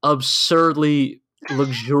absurdly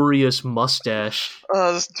luxurious mustache.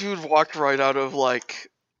 This dude walked right out of like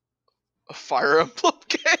a Fire Emblem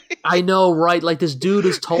game. I know, right? Like this dude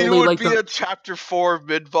is totally he would be a Chapter 4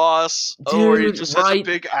 mid boss, or he just has a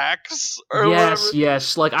big axe. Or whatever.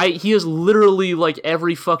 Yes. Like he is literally like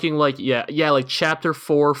every fucking like Chapter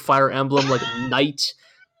 4 Fire Emblem like knight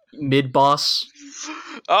mid boss. He's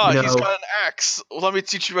got an axe. Let me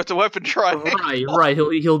teach you about the weapon triangle. Right.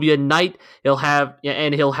 He'll be a knight. He'll have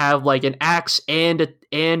like an axe and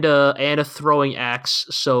a throwing axe.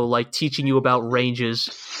 So like teaching you about ranges,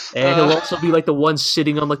 and he'll also be like the one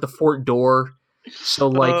sitting on like the fort door. So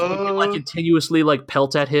like you can like continuously like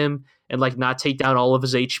pelt at him and like not take down all of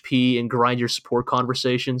his HP and grind your support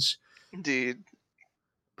conversations. Indeed.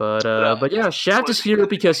 But yeah, Shaft is here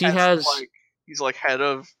because he has. He's like head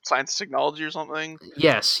of science technology or something.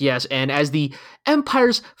 Yes, and as the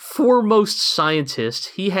Empire's foremost scientist,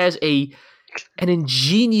 he has an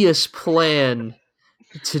ingenious plan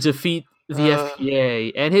to defeat the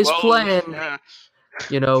FPA. And his plan,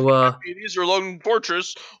 These are Lone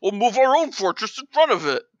Fortress. We'll move our own fortress in front of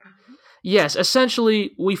it. Yes,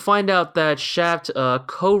 essentially, we find out that Shaft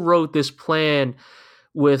co-wrote this plan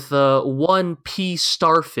with one P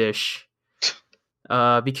Starfish.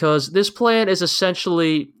 Because this plan is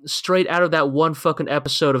essentially straight out of that one fucking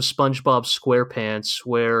episode of SpongeBob SquarePants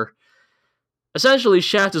where essentially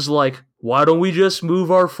Shaft is like, why don't we just move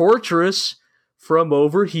our fortress from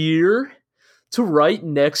over here to right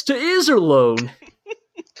next to Iserlohn?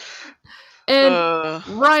 And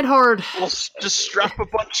Reinhard... We'll just strap a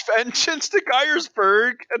bunch of engines to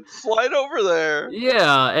Geiersburg and fly over there.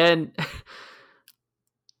 Yeah,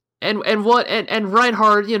 and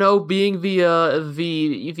Reinhard, being the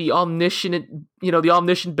omniscient, the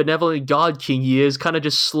omniscient benevolent God King he is, kind of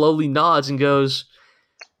just slowly nods and goes,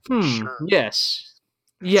 Sure. Yes,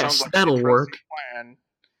 like that'll work. Plan.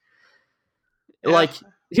 Like,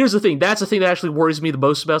 here's the thing. That's the thing that actually worries me the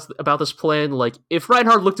most about this plan. Like, if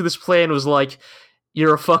Reinhard looked at this plan and was like,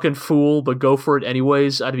 you're a fucking fool, but go for it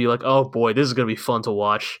anyways, I'd be like, oh boy, this is going to be fun to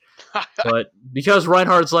watch. But because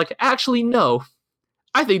Reinhard's like, actually, no.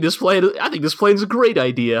 I think this plan's a great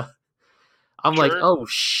idea. I'm like, oh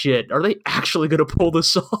shit, are they actually gonna pull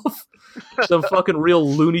this off? Some fucking real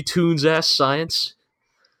Looney Tunes ass science.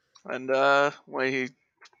 And when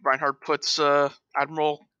Reinhardt puts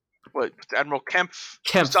Admiral Kempf,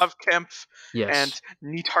 Gustav Kempf, and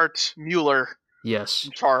Neidhart Mueller in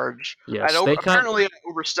charge. Yes, apparently at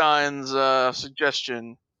Oberstein's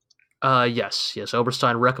suggestion. Yes,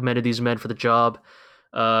 Oberstein recommended these men for the job.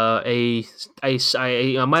 A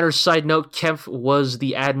minor side note, Kempf was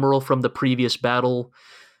the admiral from the previous battle,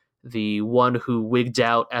 the one who wigged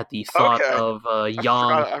out at the thought of Jan.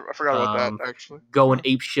 I forgot about that, actually. Going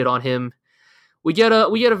apeshit on him. We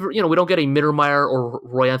don't get a Mittermeier or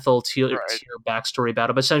Reuenthal tier backstory about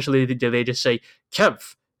him. Essentially, they just say,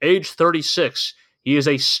 Kempf, age 36. He is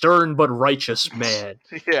a stern but righteous man.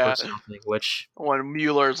 Yeah. Or something, which... When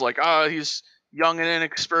Mueller's like, he's young and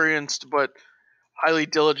inexperienced, but highly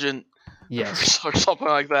diligent, or something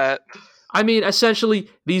like that. I mean,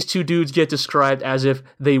 essentially, these two dudes get described as if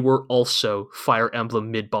they were also Fire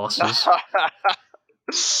Emblem mid-bosses.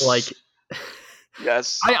 Like,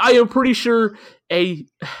 yes. I am pretty sure a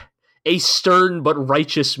stern but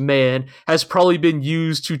righteous man has probably been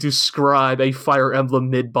used to describe a Fire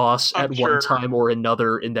Emblem mid-boss at one time or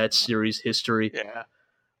another in that series history. Yeah.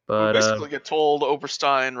 But we basically get told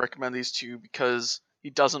Oberstein recommend these two because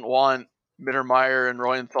he doesn't want Mittermeier and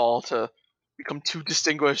Reuenthal to become too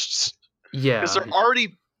distinguished. Yeah. Because they're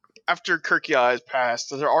already, after Kirkia has passed,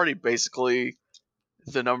 they're already basically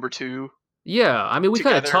the number two. Yeah, I mean,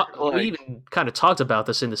 together. we Like, even kind of talked about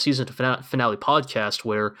this in the season finale podcast,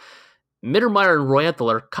 where Mittermeier and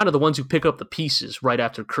Reuenthal are kind of the ones who pick up the pieces right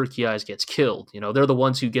after Kirky Eyes gets killed. You know, they're the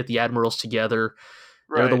ones who get the admirals together.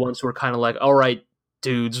 They're the right. ones who are kind of like, all right,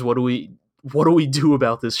 dudes, what do we do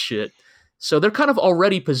about this shit? So they're kind of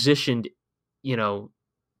already positioned, you know,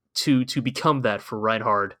 to become that for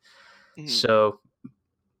Reinhard. Mhm. So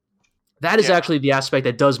that is Yeah. actually the aspect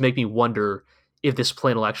that does make me wonder if this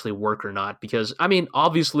plan will actually work or not. Because I mean,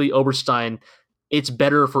 obviously, Oberstein, it's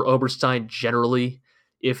better for Oberstein generally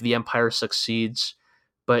if the Empire succeeds.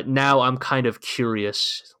 But now I'm kind of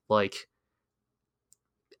curious, like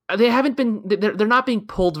they haven't been they're not being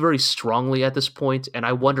pulled very strongly at this point, and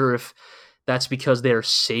I wonder if that's because they're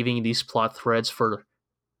saving these plot threads for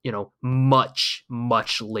much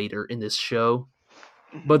later in this show.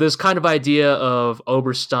 But Mhm. this kind of idea of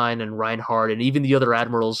Oberstein and Reinhardt and even the other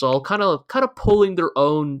admirals all kind of pulling their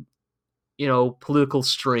own political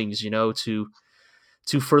strings,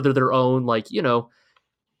 to further their own, like,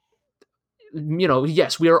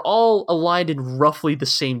 yes, we are all aligned in roughly the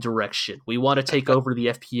same direction. We want to take over the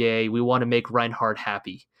FPA. We want to make Reinhardt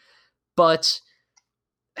happy. But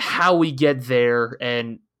how we get there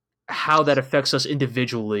and how that affects us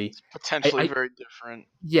individually, Potentially I very different.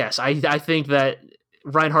 yes, I think that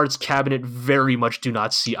Reinhardt's cabinet very much do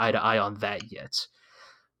not see eye to eye on that yet.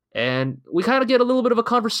 And we kind of get a little bit of a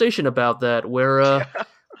conversation about that, where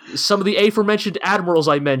some of the aforementioned admirals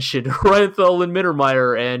I mentioned, Reuenthal and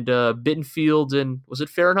Mittermeier and Bittenfield and was it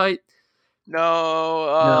Fahrenheit?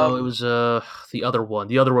 No, No, it was the other one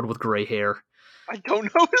with gray hair. I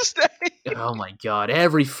don't know his name. Oh my god,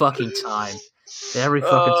 every fucking time with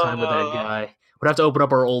that Uh, guy. We'd have to open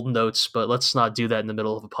up our old notes, but let's not do that in the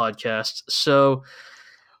middle of a podcast. So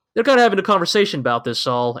they're kind of having a conversation about this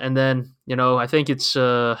all, and then I think it's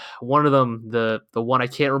one of them, the one I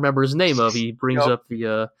can't remember his name of. He brings yep. up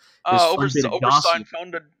the his fun bit of Oberstein gossip,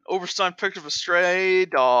 found a Oberstein picked up a stray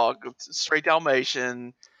dog, a stray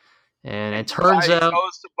Dalmatian, and and it turns he out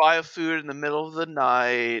goes to buy a food in the middle of the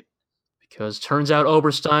night.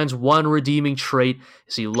 Oberstein's one redeeming trait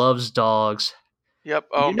is he loves dogs. Yep.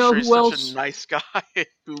 And Oh, I'm sure he's such a nice guy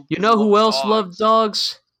who you know who loves else loved dogs.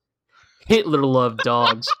 dogs? Hitler loved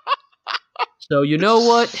dogs. So you know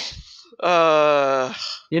what? Uh,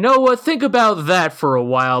 You know what? Think about that for a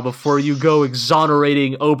while before you go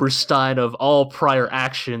exonerating Oberstein of all prior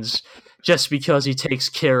actions just because he takes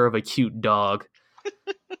care of a cute dog. we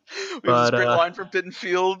have this But great line from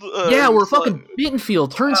Bittenfield. yeah, we're He's fucking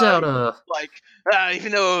Bittenfield. Turns uh, out like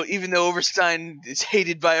even though Overstein is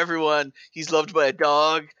hated by everyone, he's loved by a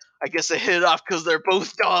dog. I guess they hit it off because they're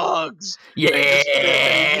both dogs.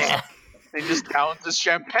 yeah. They just down the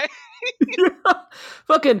champagne.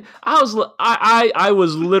 Fucking I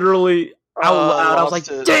was literally out loud. I was like,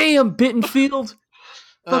 Lost it. "Damn, Bittenfield.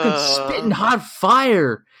 Fucking spitting Uh, hot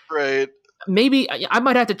fire." right. Maybe I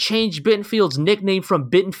might have to change Bittenfield's nickname from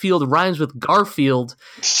Bittenfield rhymes with Garfield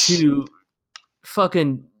to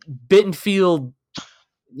fucking Bittenfield,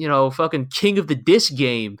 fucking king of the disc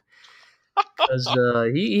game. Because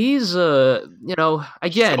he's Just going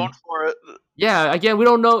again, for it. yeah, again, we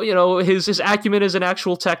don't know, his acumen as an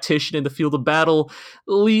actual tactician in the field of battle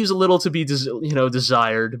leaves a little to be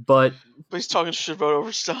desired, but But he's talking shit about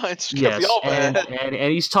Overstein. So can't be yes, all bad.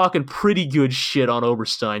 and he's talking pretty good shit on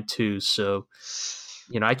Oberstein too, so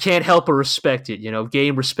I can't help but respect it.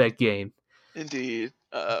 Game respect game. Indeed.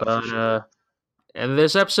 For But sure. and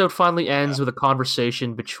this episode finally Yeah. ends with a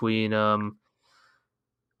conversation between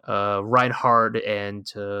Reinhard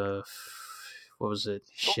and what was it?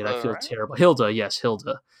 Shit, I Hilda, feel right? terrible. Hilda, yes,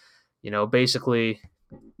 Hilda. Basically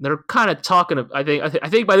they're kind of talking. I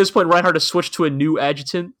think by this point Reinhard has switched to a new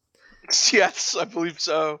adjutant. Yes, I believe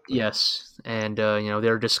so. Yes, and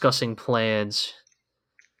they're discussing plans.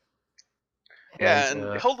 And Yeah,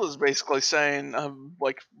 and Hilda's basically saying,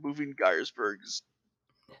 like moving Geiersburg is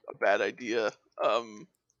a bad idea.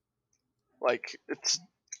 Like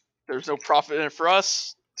there's no profit in it for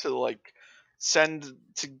us to send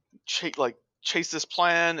to chase this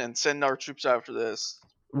plan and send our troops after this.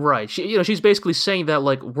 right, she's basically saying that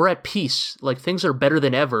like we're at peace, like things are better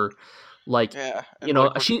than ever. Like Yeah, and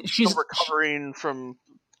we're still she recovering from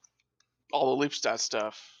all the Leapstat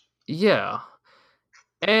stuff. yeah.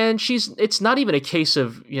 And it's not even a case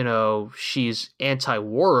of, she's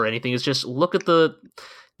anti-war or anything. It's just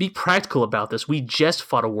be practical about this. We just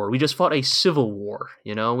fought a war. We just fought a civil war.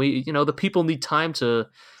 The people need time to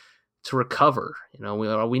recover.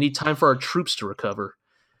 We need time for our troops to recover.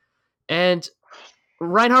 And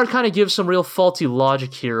Reinhardt kind of gives some real faulty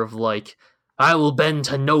logic here of like, I will bend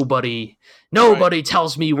to nobody. Nobody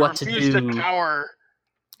tells me I what to refuse to do. cower.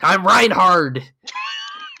 I'm Reinhard.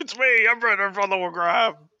 It's me. I'm ready for the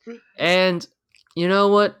grab. And you know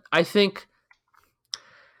what? I think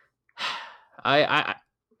I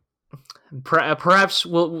perhaps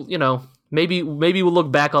we'll maybe we'll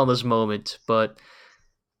look back on this moment, but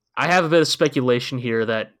I have a bit of speculation here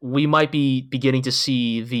that we might be beginning to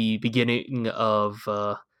see the beginning of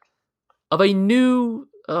a new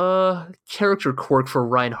character quirk for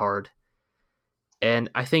Reinhard, and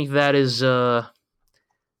I think that is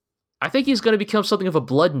I think he's going to become something of a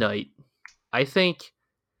blood knight. I think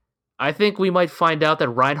we might find out that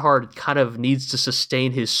Reinhard kind of needs to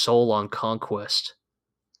sustain his soul on conquest.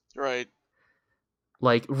 Right.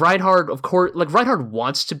 Like Reinhard, of course, like Reinhard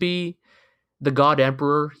wants to be the God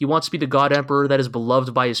Emperor. He wants to be the God Emperor that is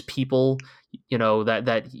beloved by his people.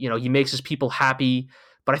 That he makes his people happy.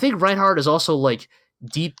 But I think Reinhard is also like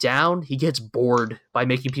deep down, he gets bored by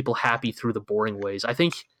making people happy through the boring ways. I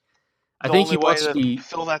think The he only way wants to to be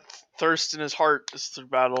fill that thirst in his heart is through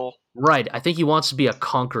battle. right. I think he wants to be a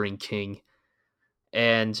conquering king.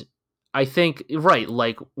 And I think right,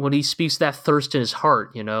 like when he speaks that thirst in his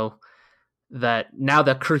heart, that now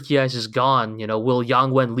that Kirkiais is gone, will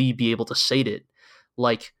Yang Wen Li be able to sate it?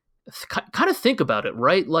 Like, kind of think about it,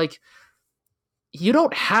 right? Like, you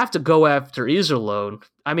don't have to go after Iserlohn.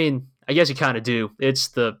 I mean, I guess you kind of do. It's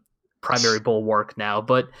the primary bulwark now,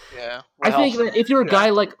 but Yeah. I think that if you're a guy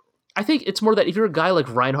like, I think it's more that if you're a guy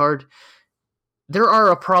like Reinhard, there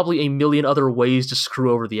are probably a million other ways to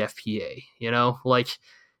screw over the FPA. Like,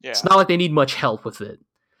 it's not like they need much help with it.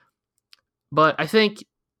 But I think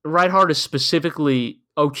Reinhard is specifically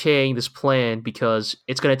okaying this plan because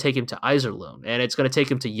it's going to take him to Iserlohn, and it's going to take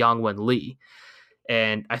him to Yang Wen Li.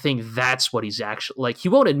 And I think that's what he's actually like. He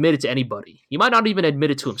won't admit it to anybody. He might not even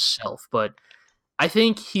admit it to himself, but I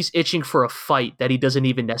think he's itching for a fight that he doesn't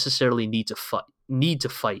even necessarily need to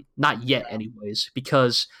fight. Not yet, anyways,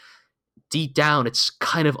 because deep down, it's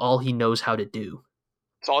kind of all he knows how to do.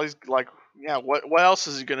 It's all he's like. Yeah. What else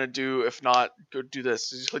is he gonna do if not go do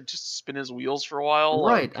this? Is he like just spin his wheels for a while?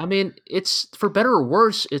 Right. Like, I mean, it's for better or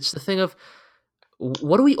worse. It's the thing of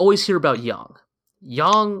what do we always hear about Yang?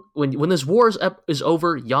 Yang, when this war is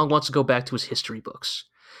over, Yang wants to go back to his history books.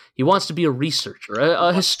 He wants to be a researcher,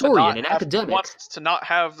 a historian, an academic. He wants to not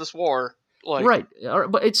have this war. Like, right,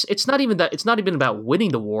 but it's not even that. It's not even about winning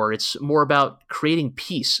the war. It's more about creating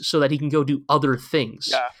peace so that he can go do other things.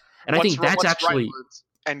 Yeah, and I think that's actually Reinhardt's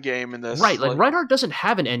end game in this. Right, like Reinhard doesn't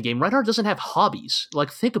have an end game. Reinhard doesn't have hobbies.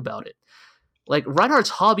 Like, think about it. Like, Reinhard's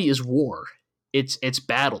hobby is war. It's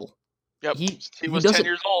battle. Yep. He was 10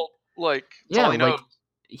 years old. Like, that's all he knows.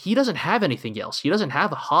 He doesn't have anything else. He doesn't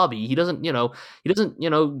have a hobby. He doesn't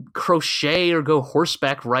crochet or go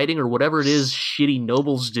horseback riding or whatever it is shitty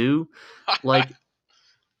nobles do. Like,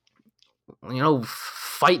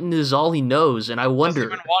 fighting is all he knows. And I wonder.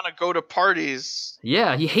 Doesn't even want to go to parties.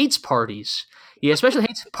 Yeah, he hates parties. He especially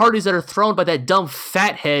hates parties that are thrown by that dumb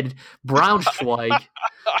fathead Braunschweig.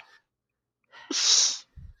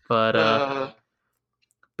 But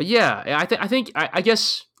yeah, I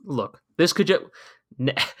guess. Look, this could just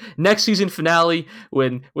next season finale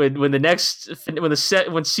when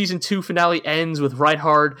season 2 finale ends with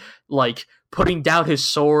Reinhard like putting down his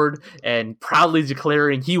sword and proudly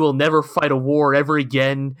declaring he will never fight a war ever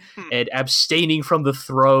again and abstaining from the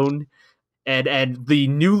throne. And the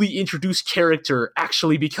newly introduced character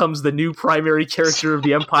actually becomes the new primary character of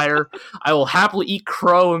the Empire. I will happily eat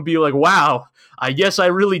crow and be like, wow, I guess I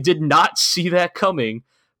really did not see that coming.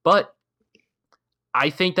 But I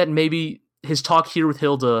think that maybe his talk here with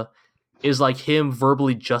Hilda is like him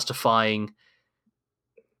verbally justifying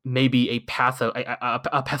maybe a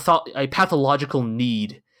pathological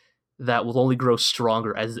need that will only grow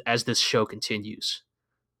stronger as this show continues.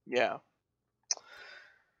 Yeah.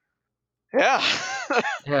 Yeah.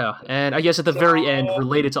 Yeah, and I guess at the very end,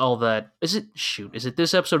 related to all that, is it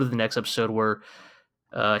this episode or the next episode where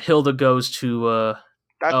Hilda goes to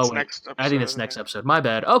that's next episode. I think it's next episode. My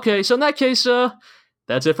bad. Okay, so in that case,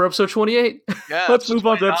 that's it for episode 28. Yeah, let's move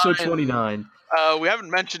on to episode 29. We haven't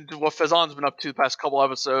mentioned what Fazan's been up to the past couple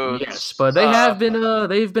episodes. Yes, but they have been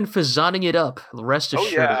they've been Fazaning it up. Rest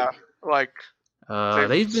assured. Oh yeah, like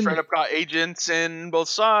they've been straight up got agents in both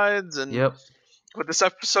sides, and yep. But this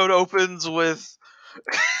episode opens with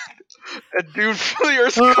a dude from the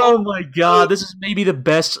Earth Cult. Oh my god, this is maybe the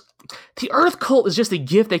best. The Earth Cult is just a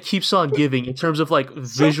gift that keeps on giving in terms of like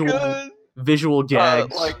visual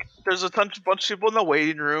gags. Like there's a bunch of people in the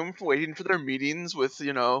waiting room waiting for their meetings with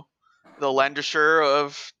the Landesher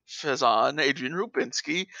of Fazan, Adrian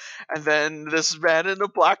Rupinski, and then this man in a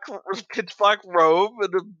pitch black robe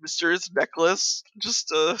and a mysterious necklace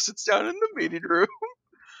just sits down in the meeting room.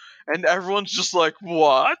 and everyone's just like,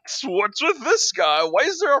 what? What's with this guy? Why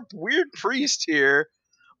is there a weird priest here?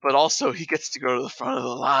 But also, he gets to go to the front of the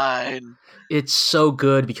line. It's so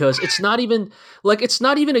good because it's not even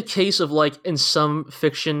a case of like in some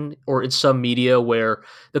fiction or in some media where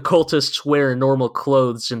the cultists wear normal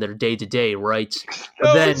clothes in their day to day, right?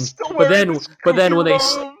 But No, he's then, still wearing his but goofy then when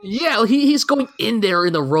robes. yeah, he's going in there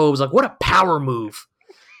in the robes. Like, what a power move!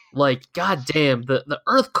 Like, goddamn, the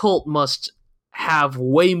Earth cult must have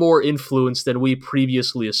way more influence than we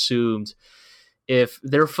previously assumed. If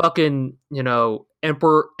they're fucking,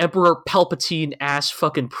 Emperor Palpatine ass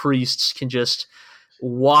fucking priests can just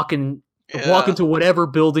walk in walk Yeah. into whatever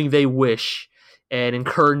building they wish and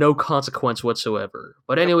incur no consequence whatsoever.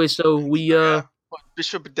 But Yep. anyway, so we Yeah.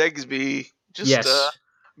 Bishop Degsby just yes.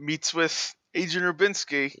 meets with Agent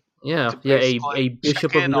Rubinsky Yeah, to yeah, basically a check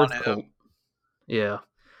bishop of in the on Earth him. cult. Yeah.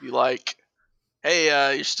 Be like,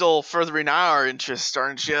 hey, you're still furthering our interest,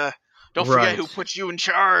 aren't you? Don't forget Right. who put you in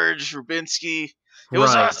charge, Rubinsky. It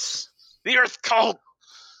was Right. us, the Earth Cult.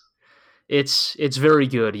 It's very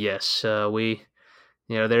good, yes. We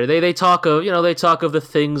they talk of they talk of the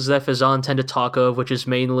things that Fazan tend to talk of, which is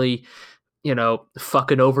mainly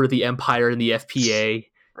fucking over the Empire and the FPA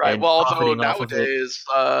Right. and Well, although profiting off of it. nowadays,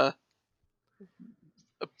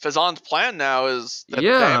 Fazan's plan now is that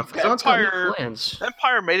Yeah, the Fazan's got new Empire, plans. the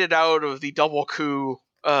Empire made it out of the double coup,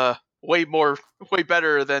 way more, way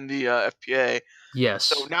better than the FPA. So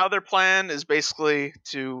Yes. now their plan is basically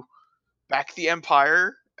to back the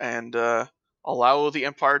Empire and allow the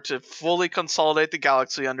Empire to fully consolidate the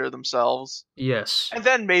galaxy under themselves, Yes. and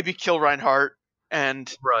then maybe kill Reinhardt,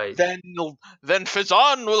 and Right. then then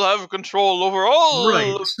Fazan will have control over Right.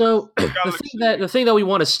 all of So the the galaxy. thing that we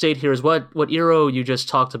want to state here is what Iro you just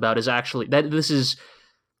talked about is actually that this is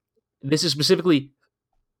specifically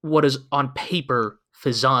what is on paper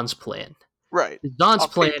Fazan's plan. Right. Don's On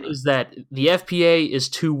plan paper. is that the FPA is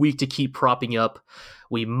too weak to keep propping up.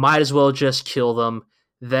 We might as well just kill them.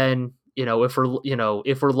 Then, if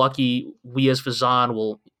we're lucky, we as Fazan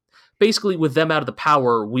will basically, with them out of the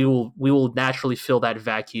power, we will naturally fill that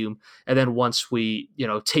vacuum. And then once we,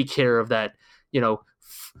 take care of that,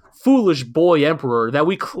 foolish boy emperor that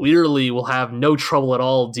we clearly will have no trouble at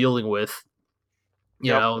all dealing with,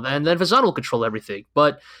 Yep. then Fazan will control everything.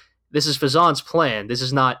 But this is Fazan's plan. This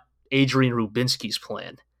is not Adrian Rubinsky's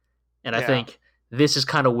plan. And I Yeah. think this is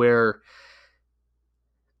kind of where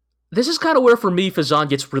for me Fazan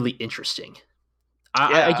gets really interesting.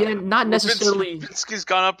 Yeah. Again, not necessarily. Rubinsky's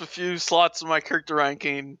gone up a few slots in my character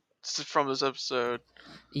ranking from this episode.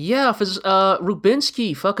 Yeah,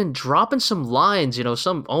 Rubinsky fucking dropping some lines,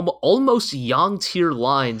 some almost Yang tier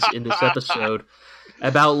lines in this episode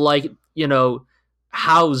about like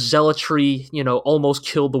how zealotry almost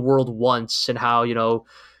killed the world once, and how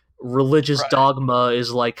religious Right. dogma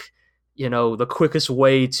is like the quickest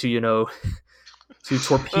way to to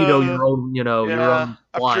torpedo Uh, your own your yeah. own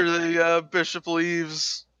plot. After the bishop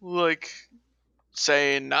leaves, like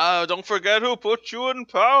saying, don't forget who put you in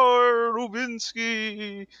power,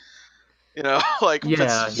 Rubinsky." Like Vince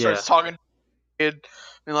Yeah, yeah, starts talking to the kid,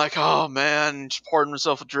 and like, "Oh man," just pouring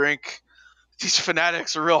himself a drink. These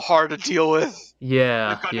fanatics are real hard to deal with. They've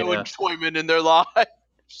yeah, got no yeah. enjoyment in their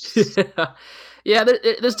lives. Yeah,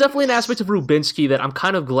 there's definitely an aspect of Rubinsky that I'm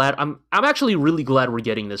kind of glad. I'm actually really glad we're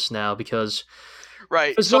getting this now because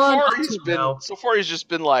Right. Fazan up to now. So far he's just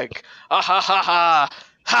been like, ah ha ha ha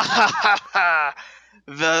ha ha ha ha.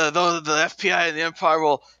 The FBI and the Empire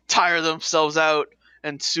will tire themselves out,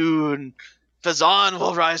 and soon Fazan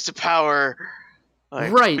will rise to power.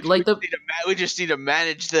 Like Right, like the we just need to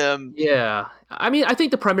manage them. yeah. I mean, I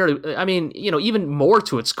think the primary. I mean, even more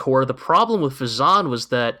to its core, the problem with Fazan was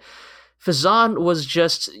that Fazan was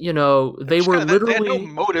just they were They had no literally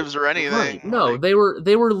motives or right. anything. No, Like,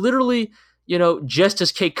 they were literally just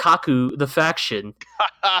as Keikaku the faction.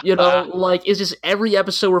 Like it's just every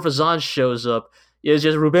episode where Fazan shows up is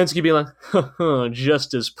just Rubinsky being like,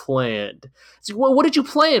 just as planned. It's like, well, what did you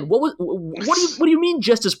plan? What do you mean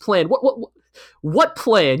just as planned? What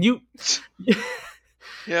plan? yep.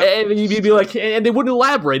 And you'd be like, and they wouldn't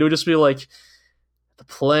elaborate. It would just be like, the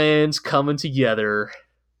plan's coming together.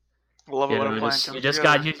 I love it when a plan Just comes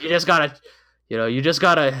together. you just gotta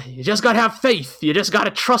you just gotta have faith. You just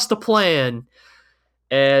gotta trust the plan.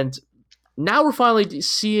 And now we're finally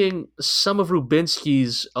seeing some of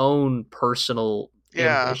Rubinsky's own personal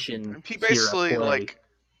Yeah, ambition and he here at basically play.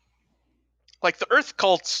 like the Earth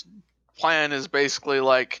cult's plan is basically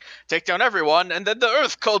like take down everyone, and then the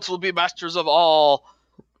Earth cults will be masters of all.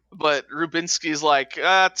 But Rubinsky's like,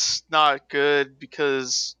 that's not good,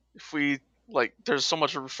 because if we there's so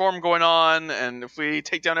much reform going on, and if we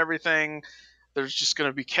take down everything, there's just going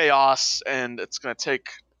to be chaos, and it's going to take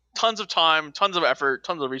tons of time, tons of effort,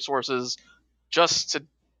 tons of resources just to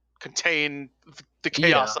contain the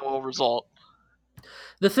chaos Yeah. that will result.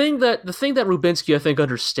 The thing that Rubinsky I think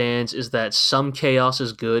understands is that some chaos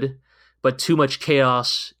is good, but too much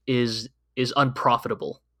chaos is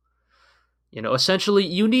unprofitable. Essentially,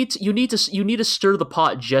 you need to stir the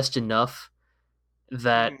pot just enough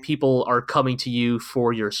that Mhm. people are coming to you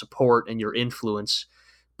for your support and your influence.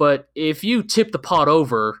 But if you tip the pot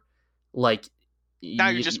over, like Now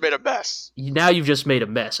you just made a mess. now you've just made a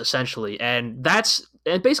mess essentially, and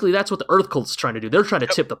basically that's what the Earth Cult's trying to do. They're trying to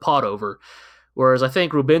Yep. tip the pot over. Whereas I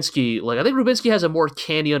think Rubinsky has a more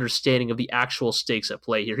canny understanding of the actual stakes at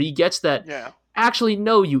play here. He gets that Yeah. actually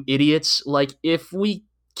no, you idiots. Like if we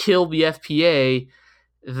kill the FPA,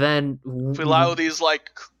 then If we allow these like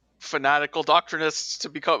fanatical doctrinists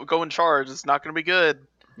to go in charge, it's not going to be good.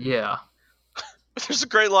 yeah. There's a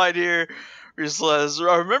great line here where he says,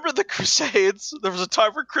 "Remember the Crusades? There was a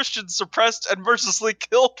time where Christians suppressed and mercilessly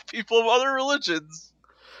killed people of other religions.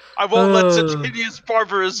 I won't let such hideous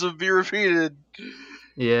barbarism be repeated."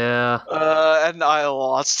 Yeah. And I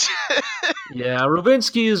lost. Yeah,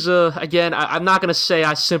 Rubinsky is again. I'm not gonna say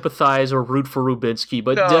I sympathize or root for Rubinsky,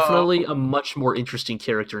 but No. definitely a much more interesting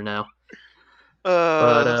character now.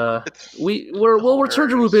 But Uh, it's we'll return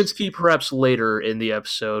to hilarious. Rubinsky perhaps later in the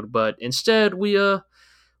episode. But instead, we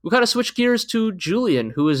kind of switch gears to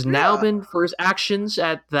Julian, who has now Yeah. been for his actions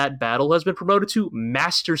at that battle has been promoted to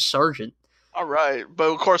Master Sergeant. All right, but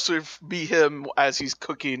of course we meet him as he's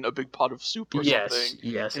cooking a big pot of soup or Yes, something,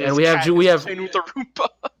 yes, and and his we have cat we is have playing with a Roomba.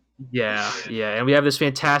 yeah, yeah, and we have this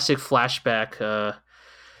fantastic flashback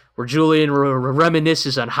where Julian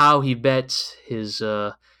reminisces on how he met his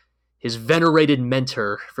venerated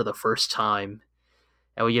mentor for the first time.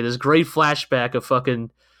 And we get this great flashback of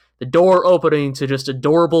fucking the door opening to just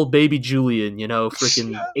adorable baby Julian,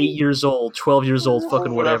 freaking 8 years old, 12 years old,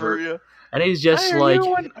 fucking Whatever. whatever. Yeah. And he's Hey, just are like,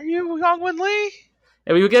 you Yang Wen Lee?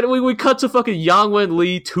 and we cut to fucking Yang Wen Lee,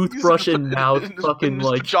 He's in, toothbrush in mouth, in fucking his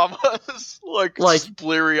pajamas, like like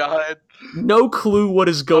bleary eyed. no clue what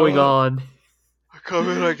is going on. Come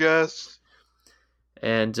in, I guess.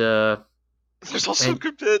 And There's also a and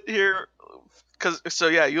good bit here,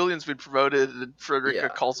 Julian's been promoted, and Frederica yeah.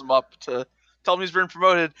 calls him up to tell him he's been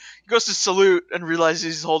promoted. He goes to salute and realizes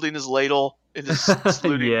he's holding his ladle in his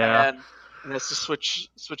saluting Yeah, hand, and has to switch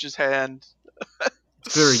his hand.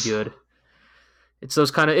 it's very good. It's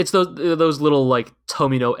those little like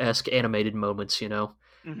Tomino-esque animated moments,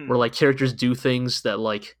 Mhm. where like characters do things that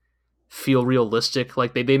like feel realistic.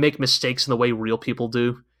 Like they make mistakes in the way real people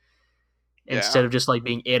do, Yeah. instead of just like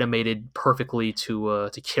being animated perfectly to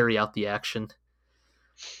carry out the action.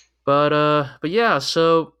 But yeah,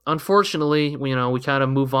 so unfortunately, we kind of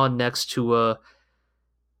move on next to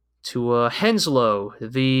Henslow,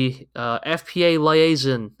 the FPA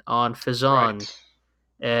liaison on Fazan, Right.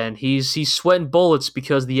 and he's sweating bullets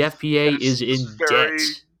because the FPA There's is this in debt. very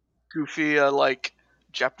goofy, like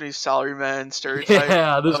Japanese salaryman stereotype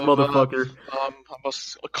Yeah, this of motherfucker. I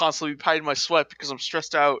must constantly be hiding my sweat because I'm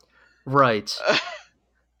stressed out. Right.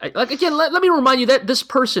 Like again, let me remind you that this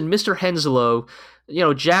person, Mr. Henslow,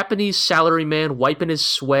 Japanese salaryman wiping his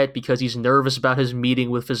sweat because he's nervous about his meeting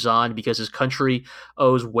with Fazan because his country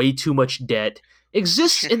owes way too much debt,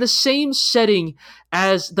 exists in the same setting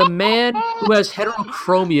as the man who has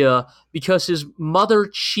heterochromia because his mother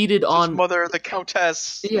cheated It's his on, mother, the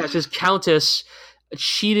countess. yes, his countess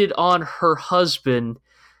cheated on her husband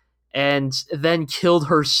and then killed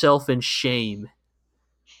herself in shame.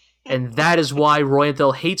 And that is why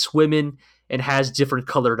Reuenthal hates women and has different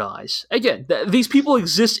colored eyes. Again, these people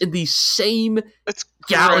exist in the same It's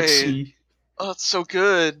great. galaxy. Oh, it's so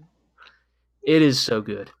good. It is so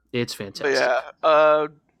good. It's But fantastic. yeah,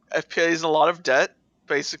 FPA is in a lot of debt,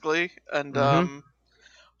 basically, and Mm-hmm.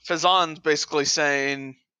 Fazan's basically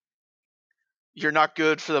saying you're not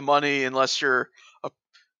good for the money unless you're a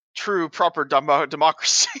true, proper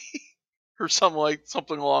democracy, or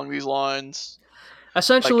something along these lines. Like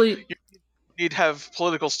Essentially, you need to have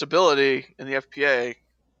political stability in the FPA.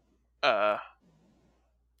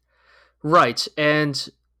 right. And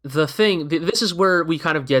this is where we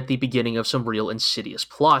kind of get the beginning of some real insidious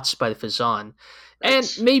plots by the Fazan. And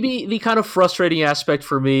Right. maybe the kind of frustrating aspect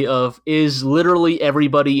for me of is literally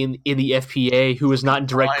everybody in the FPA who is not in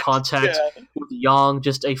direct Blind. contact Yeah. with Yang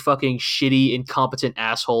just a fucking shitty, incompetent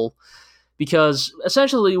asshole. Because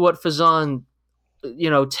essentially what Fazan,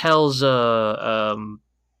 tells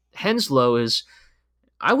Henslow is,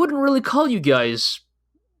 I wouldn't really call you guys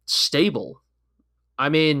stable. I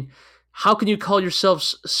mean, how can you call yourself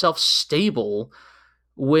stable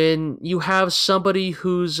when you have somebody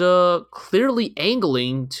who's clearly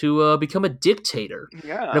angling to become a dictator. And of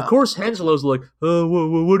Yeah. course, Hanselo's like,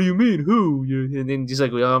 what do you mean, who? And then he's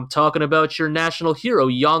like, well, I'm talking about your national hero,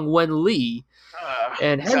 Yang Wen Li.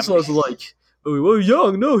 And Sam. Hanselo's like, oh, well,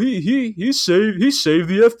 Yang, no, he saved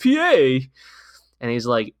the FPA. And he's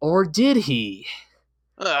like, or did he?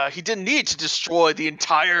 He didn't need to destroy the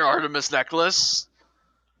entire Artemis necklace.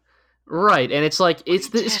 Right, and it's like But it's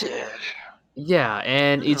he this, did. yeah,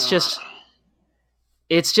 and it's Ugh. just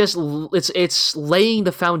it's laying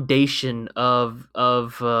the foundation of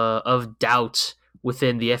doubt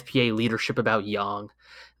within the FPA leadership about Yang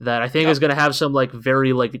that I think Yep. is going to have some like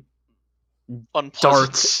very like dark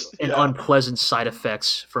Unpleasant. and Yeah. unpleasant side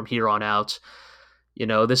effects from here on out. You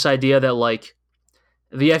know, this idea that like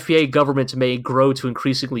the FPA government may grow to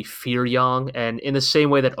increasingly fear Yang, and in the same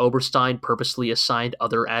way that Oberstein purposely assigned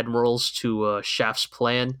other admirals to Shaft's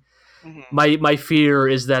plan, Hmm. my fear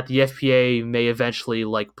is that the FPA may eventually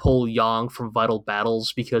like pull Yang from vital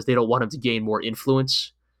battles because they don't want him to gain more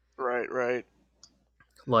influence. Right. Right.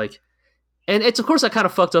 Like, and it's of course that kind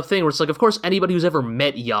of fucked up thing where it's like, of course anybody who's ever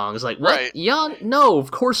met Yang is like, what Right. Yang? No, of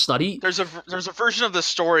course not. There's a version of the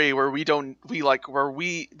story where we don't we like where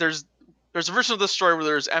we there's a version of the story where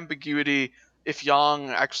there's ambiguity if Yang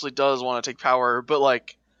actually does want to take power, but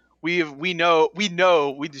like we've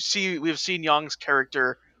seen Yang's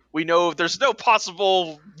character. We know there's no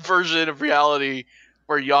possible version of reality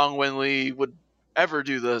where Yang Wenli would ever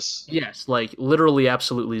do this. Yes, like literally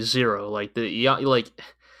absolutely zero. Like like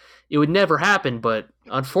it would never happen, but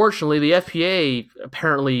unfortunately the FPA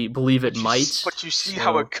apparently believe it might. But you see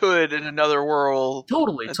how So it could in another world,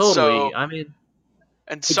 totally, and totally. I mean,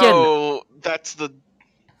 again, so that's the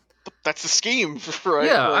scheme, right?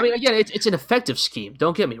 yeah, I Like, mean, again, it's an effective scheme.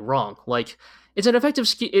 Don't get me wrong. Like, it's an effective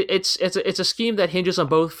scheme. It's a scheme that hinges on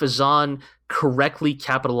both Fazan correctly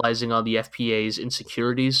capitalizing on the FPA's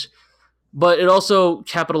insecurities, but it also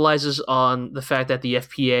capitalizes on the fact that the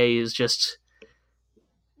FPA is just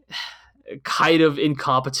kind of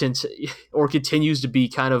incompetent or continues to be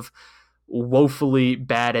kind of woefully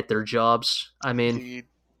bad at their jobs. I mean, indeed,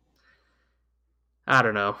 I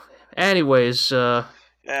don't know. Anyways, yeah,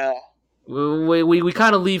 we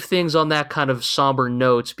kind of leave things on that kind of somber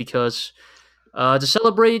note because to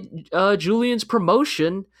celebrate Julian's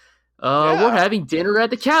promotion, we're yeah. having dinner at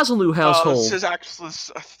the Casalou This household. is actually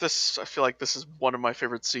this. I feel like this is one of my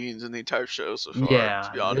favorite scenes in the entire show so far. To Yeah,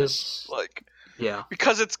 be honest, this. like Yeah.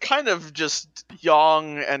 because it's kind of just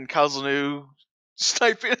Yang and Kazunu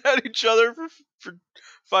sniping at each other for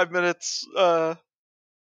 5 minutes,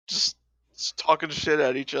 just, just talking shit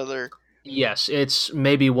at each other. Yes, it's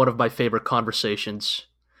maybe one of my favorite conversations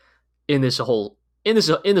in this whole in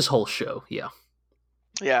this whole show. Yeah.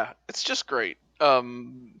 Yeah, it's just great.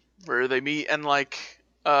 Where they meet and like,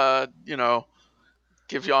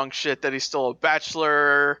 give Yang shit that he's still a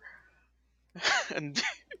bachelor, and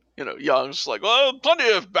Yang's like, well,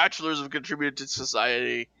 plenty of bachelors have contributed to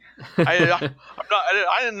society. I'm not.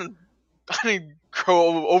 I didn't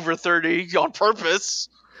grow over 30 on purpose.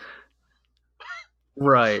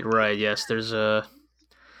 Right. Right. Yes. There's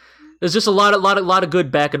just a lot of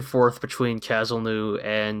good back and forth between Casalnu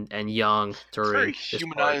and Yang It's very during this part.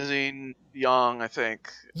 humanizing Yang, I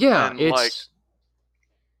think, Yeah. and like, It's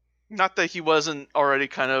not that he wasn't already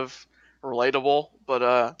kind of relatable, but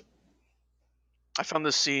I found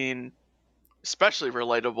this scene especially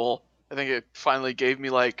relatable. I think it finally gave me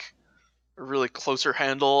like a really closer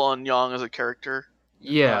handle on Yang as a character.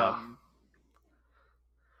 yeah. Um,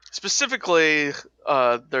 Specifically,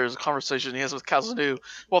 there's a conversation he has with Kazunu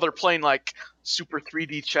while they're playing like super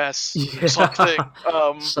 3D chess or something.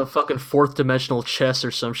 Yeah. Some fucking fourth dimensional chess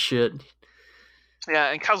or some shit.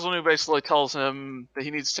 Yeah, and Kazunu basically tells him that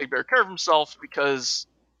he needs to take better care of himself because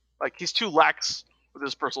like he's too lax with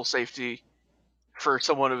his personal safety for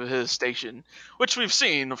someone of his station, which we've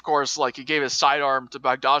seen, of course. Like he gave his sidearm to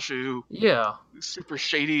Bagdashu, Yeah. super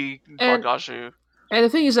shady And Bagdashu. and the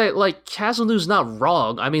thing is that like Casalnu's not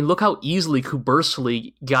wrong. I mean, look how easily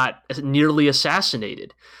Kubersely got nearly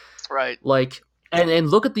assassinated. Right. Like,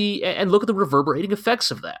 and look at the reverberating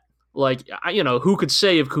effects of that. Like, who could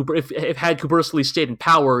say if had Kubersely stayed in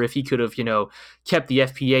power, if he could have kept the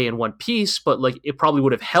FPA in one piece, but like it probably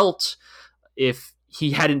would have helped if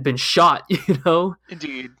he hadn't been shot.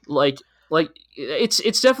 Indeed. Like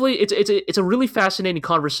it's definitely it's a really fascinating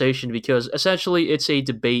conversation because essentially it's a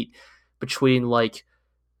debate between like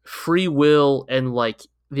free will and like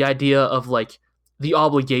the idea of like the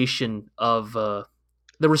obligation of the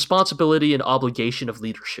responsibility and obligation of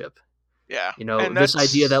leadership. Yeah. You know, And this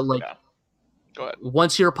idea that that's like yeah. Go ahead.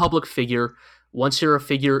 once you're a public figure, once you're a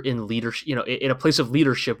figure in leadership, in a place of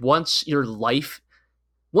leadership, once your life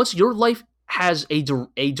has a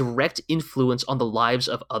direct influence on the lives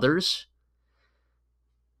of others,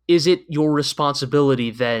 is it your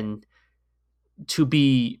responsibility then to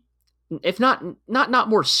be, if not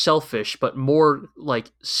more selfish, but more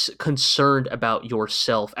like concerned about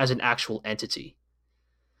yourself as an actual entity?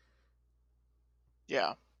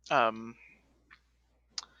 Yeah. Um,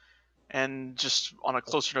 and just on a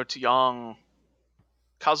closer note to Yang,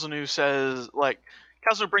 Kazunu says, like,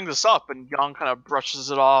 Kazunu brings this up, and Yang kind of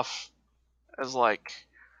brushes it off as, like,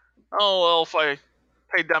 oh, well, if I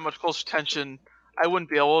paid that much close attention, I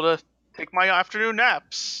wouldn't be able to take my afternoon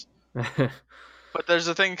naps. But there's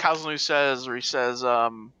a thing Kazunu says where he says,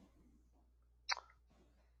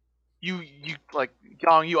 you like,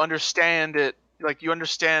 Yang, you understand it, like, you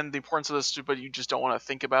understand the importance of this, but you just don't want to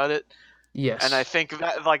think about it. And I Yes. think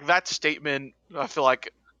that, like, that statement, I feel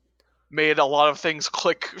like, made a lot of things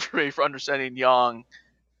click for me for understanding Yang,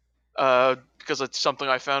 because it's something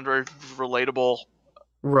I found very relatable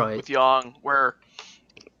Right. with Yang, where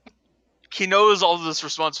he knows all of this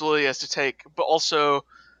responsibility he has to take, but also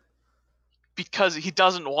because he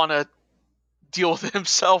doesn't want to deal with it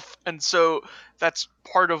himself, and so that's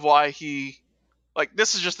part of why he, like,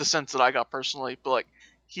 this is just the sense that I got personally, but, like,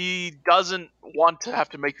 he doesn't want to have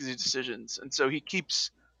to make these decisions, and so he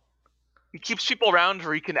keeps people around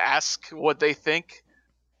where he can ask what they think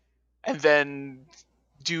and then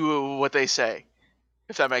do what they say,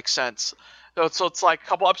 if that makes sense. So it's like a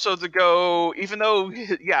couple episodes ago, even though,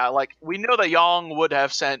 yeah, like, we know that Yang would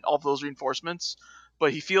have sent all of those reinforcements,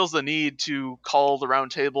 but he feels the need to call the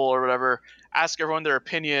round table or whatever, ask everyone their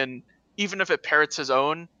opinion, even if it parrots his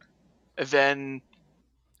own, then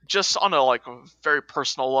just on a, like, a very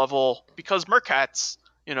personal level, because Merkatz,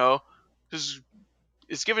 is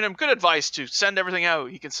giving him good advice to send everything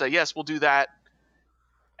out. He can say, yes, we'll do that,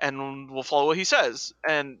 and we'll follow what he says.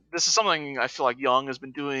 And this is something I feel like Young has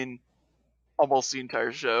been doing almost the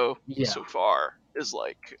entire show Yeah. so far, is,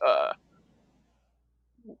 like,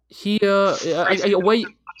 He phrasing things in wait.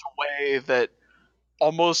 such a way that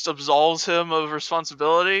almost absolves him of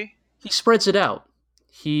responsibility. He spreads it out.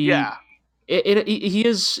 He Yeah, he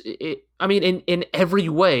is. I mean, in every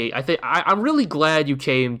way. I think I'm really glad you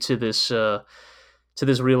came to this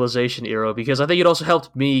realization, Iro, because I think it also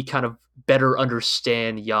helped me kind of better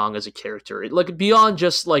understand Yang as a character. Like, beyond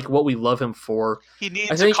just like what we love him for. he I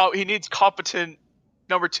needs think he needs competent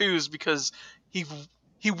number twos, because he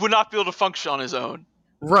he would not be able to function on his own.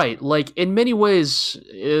 right. Like, in many ways,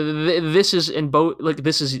 this is in both. Like,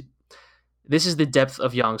 this is the depth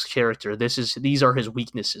of Yang's character. These are his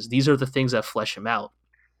weaknesses. These are the things that flesh him out.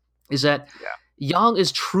 Is that Yeah, Yang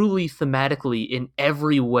is truly thematically in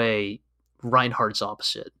every way Reinhardt's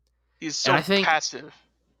opposite. he's And I so think passive.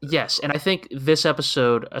 yes, and I think this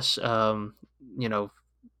episode, you know,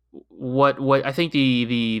 what I think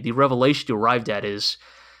the revelation you arrived at is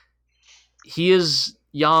he is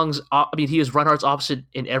he is Reinhardt's opposite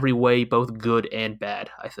in every way, both good and bad.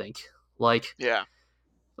 I think like. Yeah,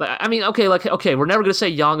 I mean, okay, we're never gonna say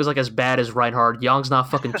Yang is like as bad as Reinhardt. Yang's not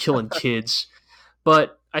fucking killing kids,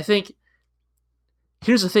 but I think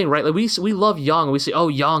here's the thing, right? Like, we love Yang, and we say, oh,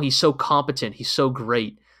 Yang, he's so competent, he's so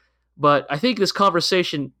great. But I think this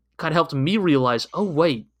conversation kind of helped me realize, oh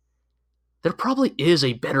wait, there probably is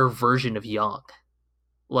a better version of Yang.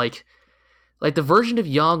 Like, like the version of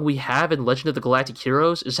Yang we have in Legend of the Galactic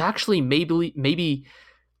Heroes is actually maybe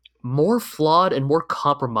more flawed and more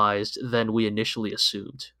compromised than we initially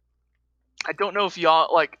assumed. I don't know if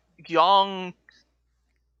Yang.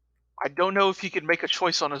 I don't know if he can make a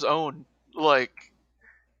choice on his own. Like,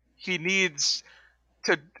 he needs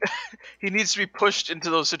to he needs to be pushed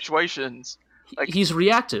into those situations. Like, He's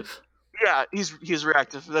reactive. yeah, he's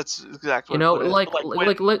reactive. That's exactly what I put it. But, like,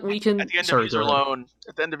 when Like we at can. the end of Sorry, User go ahead.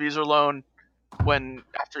 Loan, when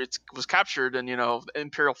after it was captured, and the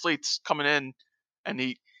Imperial fleet's coming in, and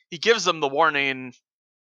he gives them the warning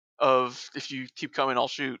of, if you keep coming, I'll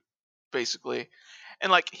shoot, basically.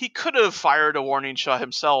 And, like, he could have fired a warning shot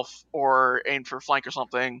himself or aimed for a flank or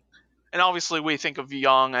something. And obviously, we think of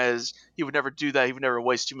Young as he would never do that. He would never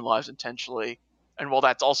waste human lives intentionally. And while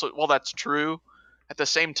that's true, at the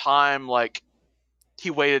same time, like, he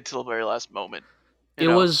waited till the very last moment, you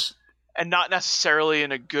It know, was and not necessarily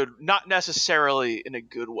in a good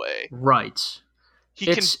way. right. He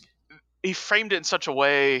can It's he framed it in such a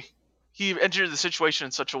way. He entered the situation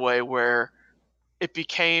in such a way where it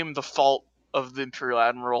became the fault of the Imperial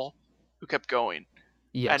Admiral who kept going,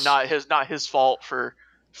 and yes. not his fault for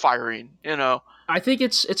firing. I think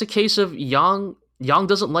it's a case of Yang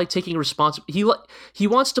doesn't like taking responsibility. He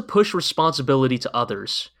wants to push responsibility to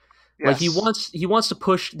others, Like he Yes. wants to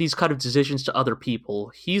push these kind of decisions to other people.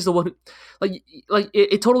 He's the one who,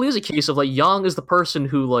 it totally is a case of like Yang is the person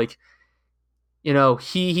who like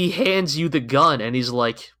he hands you the gun and he's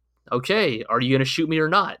like, okay, are you gonna shoot me or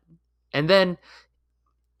not? And then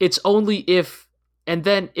it's only if and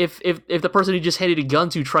then if the person he just handed a gun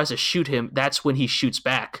to tries to shoot him, that's when he shoots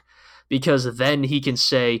back, because then he can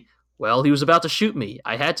say, well, he was about to shoot me.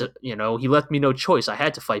 I had to, he left me no choice. I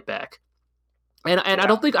had to fight back. And I Yeah.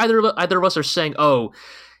 don't think either of us are saying, oh,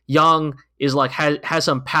 Yang is like has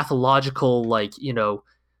some pathological like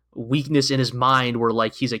weakness in his mind where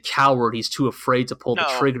like he's a coward, he's too afraid to pull the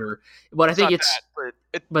No, trigger. But I it's think not it's that. But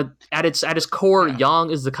it. but at its core, Yeah.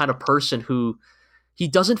 Yang is the kind of person who he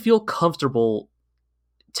doesn't feel comfortable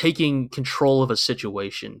taking control of a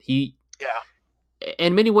situation. He Yeah.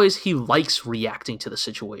 In many ways he likes reacting to the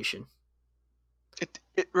situation.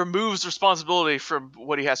 It removes responsibility from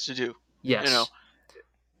what he has to do. You know, Yes.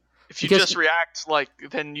 if you Because just react, like,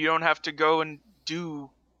 then you don't have to go and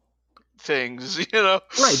do things. You know.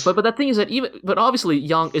 right, but the thing is that but obviously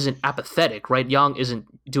Yang isn't apathetic, right? Yang isn't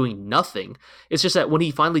doing nothing. It's just that when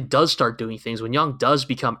he finally does start doing things, when Yang does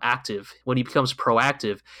become active, when he becomes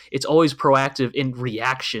proactive, it's always proactive in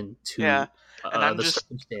reaction Yeah, to and the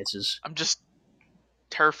circumstances. I'm just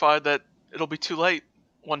terrified that it'll be too late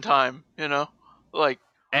one time. You know, like,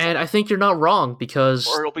 And I think you're not wrong, because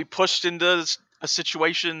or it'll be pushed into a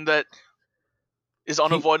situation that is he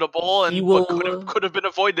unavoidable he and what will could have been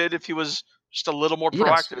avoided if he was just a little more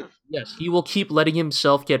yes, proactive. yes, he will keep letting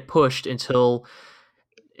himself get pushed until.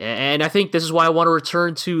 And I think this is why I want to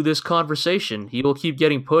return to this conversation. He will keep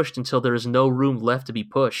getting pushed until there is no room left to be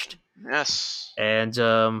pushed. Yes. And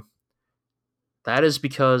that is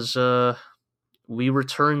because we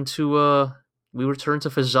return to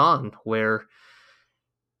Fazan, where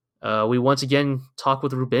we once again talk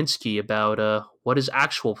with Rubinsky about what his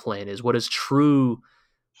actual plan is, what his true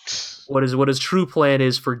plan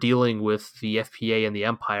is for dealing with the FPA and the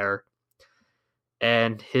Empire.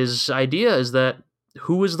 And his idea is that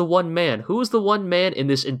who is the one man? Who is the one man in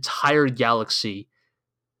this entire galaxy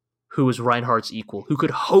who is Reinhardt's equal, who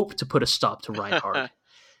could hope to put a stop to Reinhardt?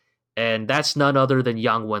 And that's none other than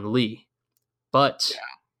Yang Wen-li. But Yeah.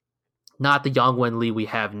 not the Yang Wen-li we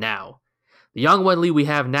have now. The Yang Wen-li we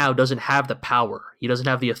have now doesn't have the power. He doesn't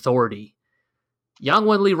have the authority. Yang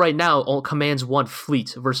Wen-li right now commands one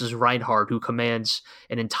fleet versus Reinhardt, who commands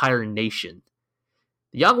an entire nation.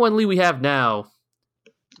 The Yang Wen-li we have now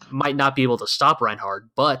might not be able to stop Reinhardt,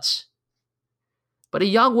 but a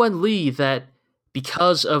Yang Wen-li that,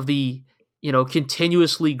 because of the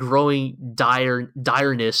continuously growing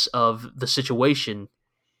direness of the situation,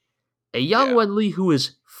 a Yang Yeah. Wen-li who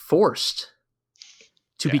is forced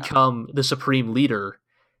to Yeah. become the supreme leader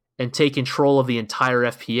and take control of the entire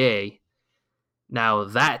FPA. Now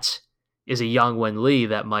that is a Yang Wen-li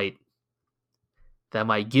that might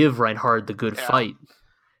give Reinhardt the good Yeah. fight. Like,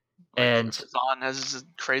 And Fazan has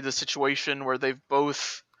created a situation where they've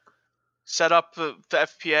both set up the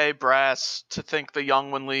FPA brass to think the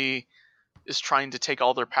Yang Wen-li is trying to take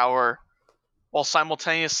all their power, while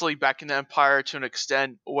simultaneously backing the Empire to an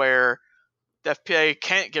extent where the FPA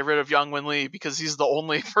can't get rid of Yang Wen-li because he's the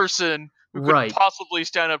only person who could right, possibly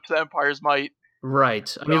stand up to the Empire's might.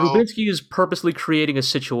 right. I mean, So, Rubinsky is purposely creating a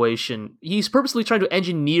situation. He's purposely trying to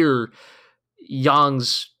engineer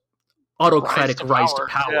Yang's rise autocratic to rise to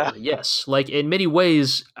power. Yeah. power. Yes, like in many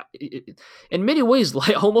ways,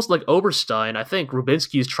 like almost like Oberstein. I think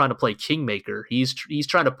Rubinsky is trying to play kingmaker. He's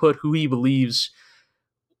trying to put who he believes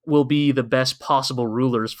will be the best possible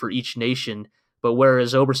rulers for each nation. But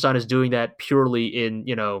whereas Oberstein is doing that purely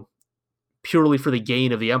for the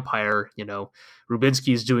gain of the empire,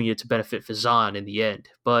 Rubinsky is doing it to benefit Fazan in the end.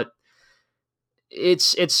 But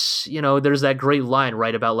it's there's that great line,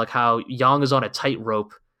 right, about like how Yang is on a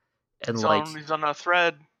tightrope, and like He's on a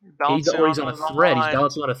thread, balancing he's on on a his own thread. He's line.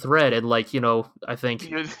 balancing on a thread, and like I think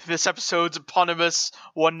This episode's eponymous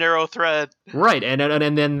 "One Narrow Thread." right, and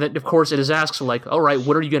then of course it is asked like, all right,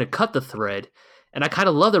 when are you going to cut the thread? And I kind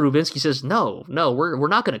of love that Rubinsky says, no, we're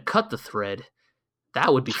not going to cut the thread.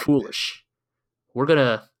 That would be foolish. We're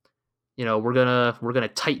gonna we're gonna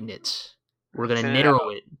tighten it. We're gonna Thin it out. narrow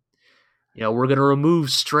it. We're gonna remove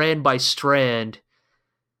strand by strand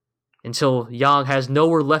until Yang has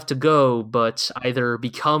nowhere left to go but either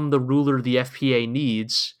become the ruler the FPA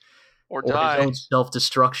needs Or or his die. own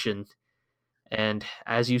self-destruction. And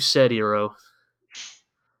as you said, Iro,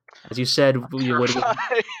 as you said,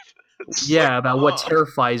 Terrified. It's like, yeah, about what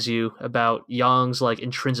terrifies you about Yang's like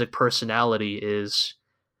intrinsic personality is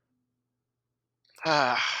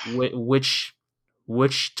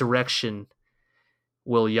which direction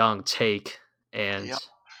will Yang take, and Yep.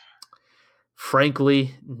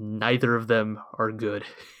 frankly, neither of them are good.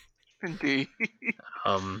 Indeed.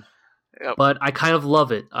 Um, Yep. but I kind of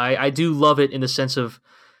love it. I do love it in the sense of,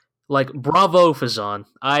 like, bravo, Fazan.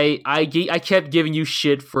 I kept giving you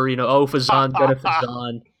shit for, oh, Fazan, gonna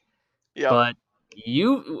Fazan. Yep. But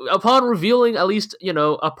you, upon revealing at least,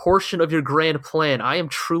 a portion of your grand plan, I am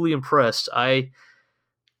truly impressed. I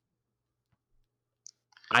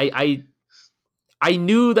I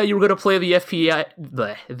knew that you were going to play the FPA,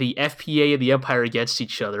 the FPA and the Empire against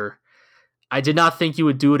each other. I did not think you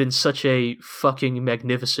would do it in such a fucking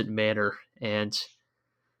magnificent manner, and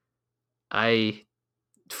I,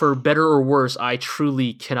 for better or worse, I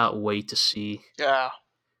truly cannot wait to see Yeah.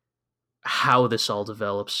 how this all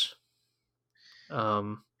develops.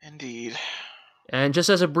 Um, Indeed. and just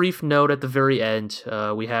as a brief note at the very end,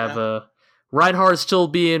 we have Yeah. Reinhardt still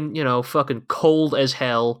being, fucking cold as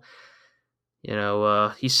hell.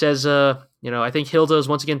 He says, I think Hilda is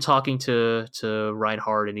once again talking to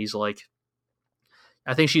Reinhardt, and he's like,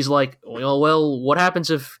 I think she's like, well, what happens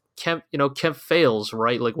if Kemp fails,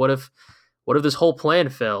 right? Like, what if this whole plan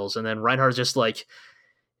fails? And then Reinhardt's just like,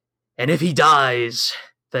 and if he dies,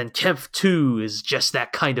 then Kemp too is just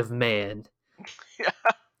that kind of man. Yeah.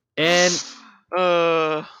 And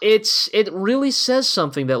it really says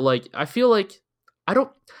something that, like, I feel like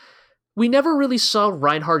we never really saw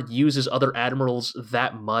Reinhardt use his other admirals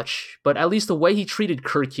that much, but at least the way he treated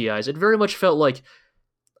Kirkiais, it very much felt like,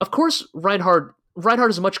 of course, Reinhardt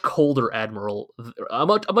is a much colder admiral, a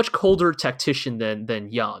much colder tactician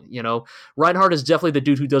than Jan. Reinhardt is definitely the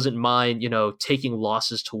dude who doesn't mind, taking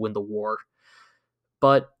losses to win the war,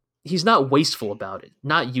 but he's not wasteful about it.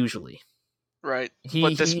 Not usually. Right.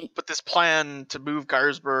 But this plan to move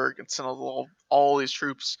Geiersberg and send all these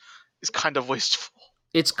troops is kind of wasteful.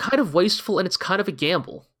 It's kind of wasteful, and it's kind of a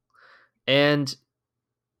gamble. And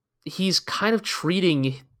he's kind of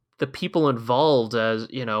treating the people involved as,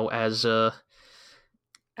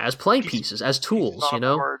 as playing pieces, as tools,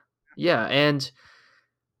 Yeah, and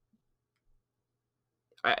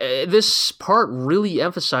this part really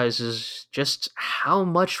emphasizes just how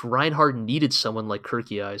much Reinhardt needed someone like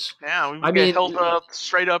Kirkiais. Yeah, we get Hilda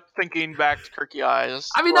straight up thinking back to Kirkiais.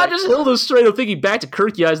 I mean, not just Hilda straight up thinking back to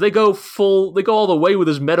Kirkiais. They go all the way with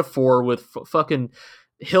his metaphor with fucking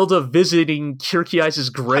Hilda visiting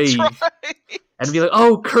Kirkiais' grave. That's right. And be like,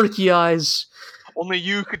 oh, Kirkiais. Only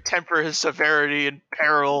you could temper his severity and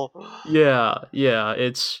peril. Yeah,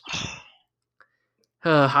 it's...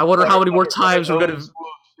 I wonder how many more times we're gonna...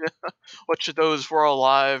 What should those who are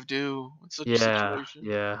alive do in such a situation?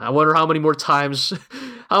 Yeah. I wonder how many more times...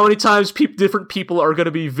 different people are gonna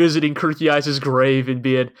be visiting Kirkiais' grave and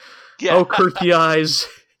being, oh, Kirkiais,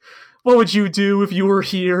 what would you do if you were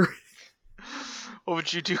here? What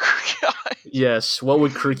would you do, Kirkiais? Yes, what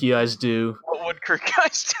would Kirkiais do? What would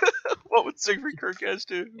Kirkiais do? What would Siegfried Kirkiais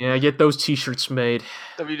do? Yeah, get those t-shirts made.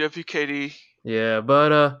 WWKD. Yeah,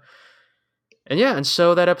 but, and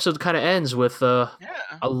so that episode kind of ends with a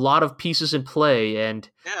lot of pieces in play, and...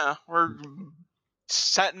 Yeah, we're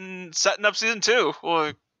setting up season 2.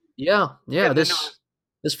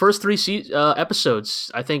 This first 3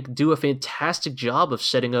 episodes, I think, do a fantastic job of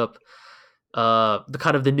setting up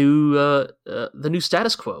the new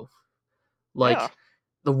status quo. Like,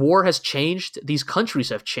 the war has changed, these countries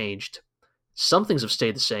have changed. Some things have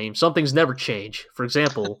stayed the same, some things never change. For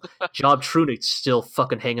example, Job Trunich's still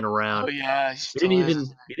fucking hanging around. Oh yeah, we didn't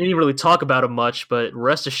even really talk about him much, but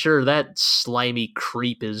rest assured that slimy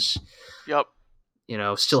creep is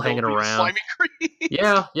still hanging around. Slimy creep.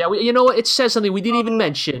 Yeah. You know what? It says something we didn't even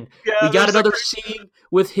mention. We got another scene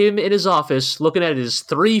with him in his office looking at his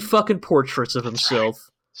 3 fucking portraits of himself.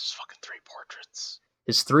 Right. His fucking 3 portraits.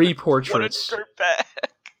 His 3 portraits. What a dirtbag.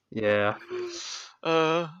 Yeah.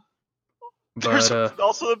 There's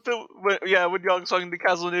also when Young's talking to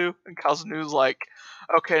Kazanu, and Kazanu's like,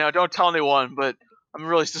 okay, now don't tell anyone, but I'm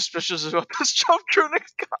really suspicious about this Job Trunich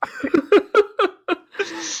guy.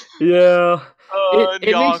 Yeah. And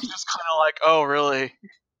Young's just kind of like, oh, really?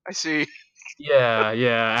 I see. Yeah.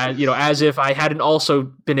 As if I hadn't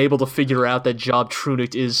also been able to figure out that Job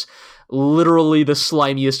Trunich is literally the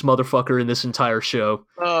slimiest motherfucker in this entire show.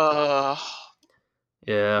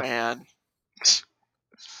 Yeah. Man.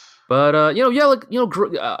 But a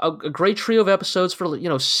great trio of episodes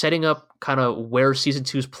for setting up kind of where season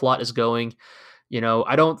 2's plot is going.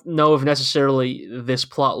 I don't know if necessarily this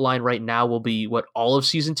plot line right now will be what all of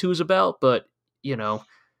season 2 is about, but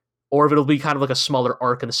or if it'll be kind of like a smaller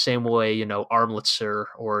arc in the same way Armlitzer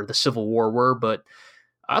or the Civil War were. But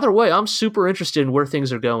either way, I'm super interested in where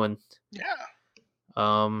things are going. Yeah.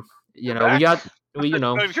 Heroes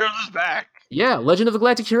is back. Yeah, Legend of the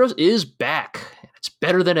Galactic Heroes is back. It's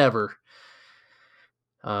better than ever.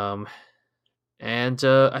 Um, and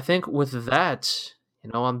I think with that,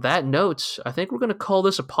 on that note, I think we're gonna call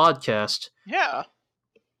this a podcast. Yeah.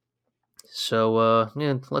 So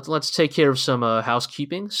yeah, let's take care of some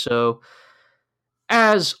housekeeping. So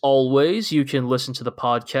as always, you can listen to the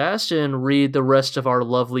podcast and read the rest of our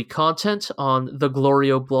lovely content on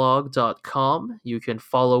theglorioblog.com. You can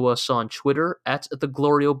follow us on Twitter at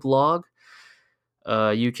theglorioblog.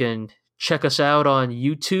 You can check us out on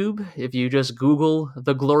YouTube if you just Google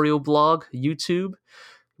the Glorio blog YouTube.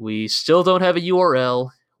 We still don't have a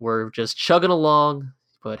URL. We're just chugging along.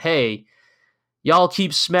 But hey, y'all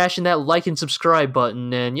keep smashing that like and subscribe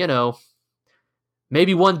button, and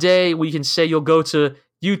maybe one day we can say you'll go to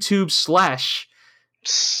YouTube/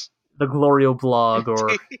 the Glorio blog, or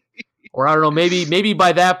I don't know, maybe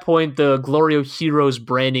by that point the GLORIO Heroes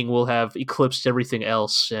branding will have eclipsed everything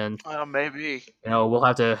else, and Maybe.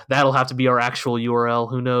 that'll have to be our actual URL.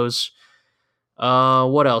 Who knows?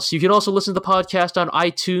 What else? You can also listen to the podcast on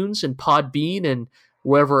iTunes and Podbean and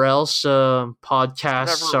wherever else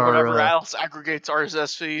podcasts whatever else aggregates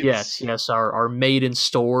RSS feeds. Yes, are made and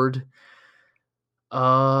stored.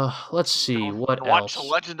 Let's see what else. Watch The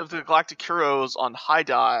Legend of the Galactic Heroes on High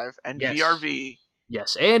Dive and VRV.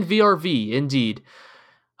 Yes, and VRV, indeed.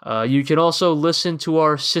 You can also listen to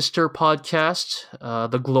our sister podcast,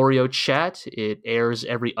 the GLORIO Chat. It airs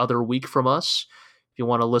every other week from us. If you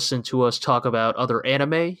want to listen to us talk about other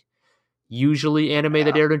anime, usually anime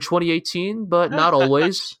that aired in 2018, but not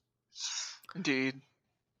always. Indeed.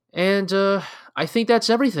 And I think that's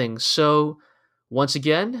everything. So, once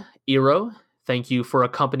again, Iro, thank you for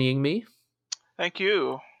accompanying me. Thank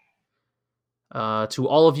you. To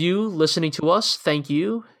all of you listening to us, thank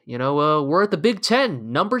you. We're at the Big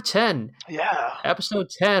 10, number 10. Yeah. Episode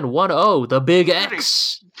 10, 1-0, the Big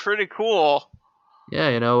X. Pretty cool.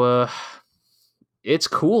 Yeah, it's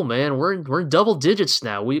cool, man. We're in double digits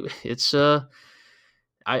now. It's a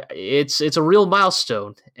real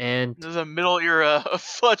milestone, and there's a middle era of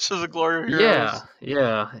Fletch of the GLORIO Heroes.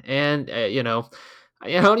 Yeah, and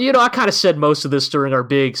I kind of said most of this during our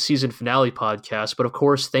big season finale podcast, but of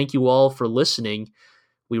course, thank you all for listening.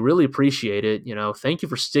 We really appreciate it. Thank you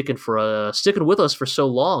for sticking with us for so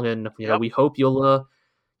long, and we hope you'll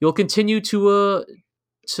continue to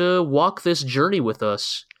walk this journey with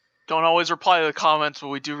us. Don't always reply to the comments, but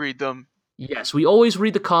we do read them. Yes, we always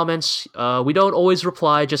read the comments. We don't always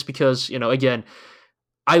reply just because, again,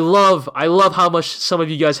 I love how much some of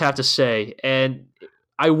you guys have to say, and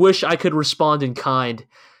I wish I could respond in kind.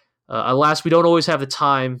 Alas, we don't always have the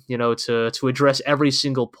time, to address every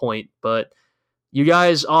single point, but you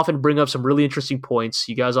guys often bring up some really interesting points.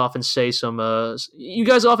 You guys often bring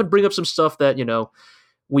up some stuff that,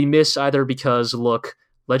 we miss either because, look,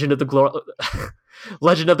 Legend of the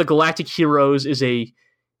Galactic Heroes is a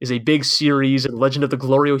big series, and Legend of the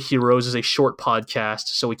GLORIO Heroes is a short podcast,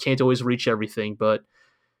 so we can't always reach everything, but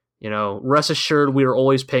rest assured we are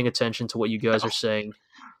always paying attention to what you guys are saying.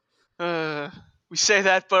 We say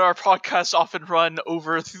that, but our podcasts often run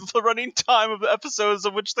over the running time of the episodes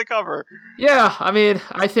of which they cover. Yeah, I mean,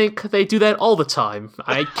 I think they do that all the time.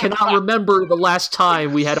 I cannot remember the last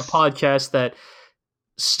time we had a podcast that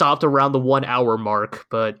stopped around the 1 hour mark,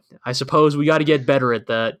 but I suppose we got to get better at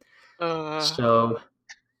that. So,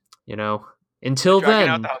 until then.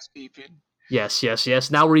 Out the housekeeping.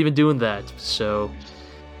 Yes. Now we're even doing that. So,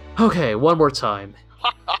 okay, one more time.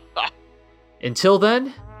 Until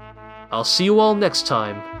then, I'll see you all next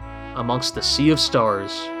time amongst the sea of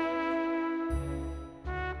stars.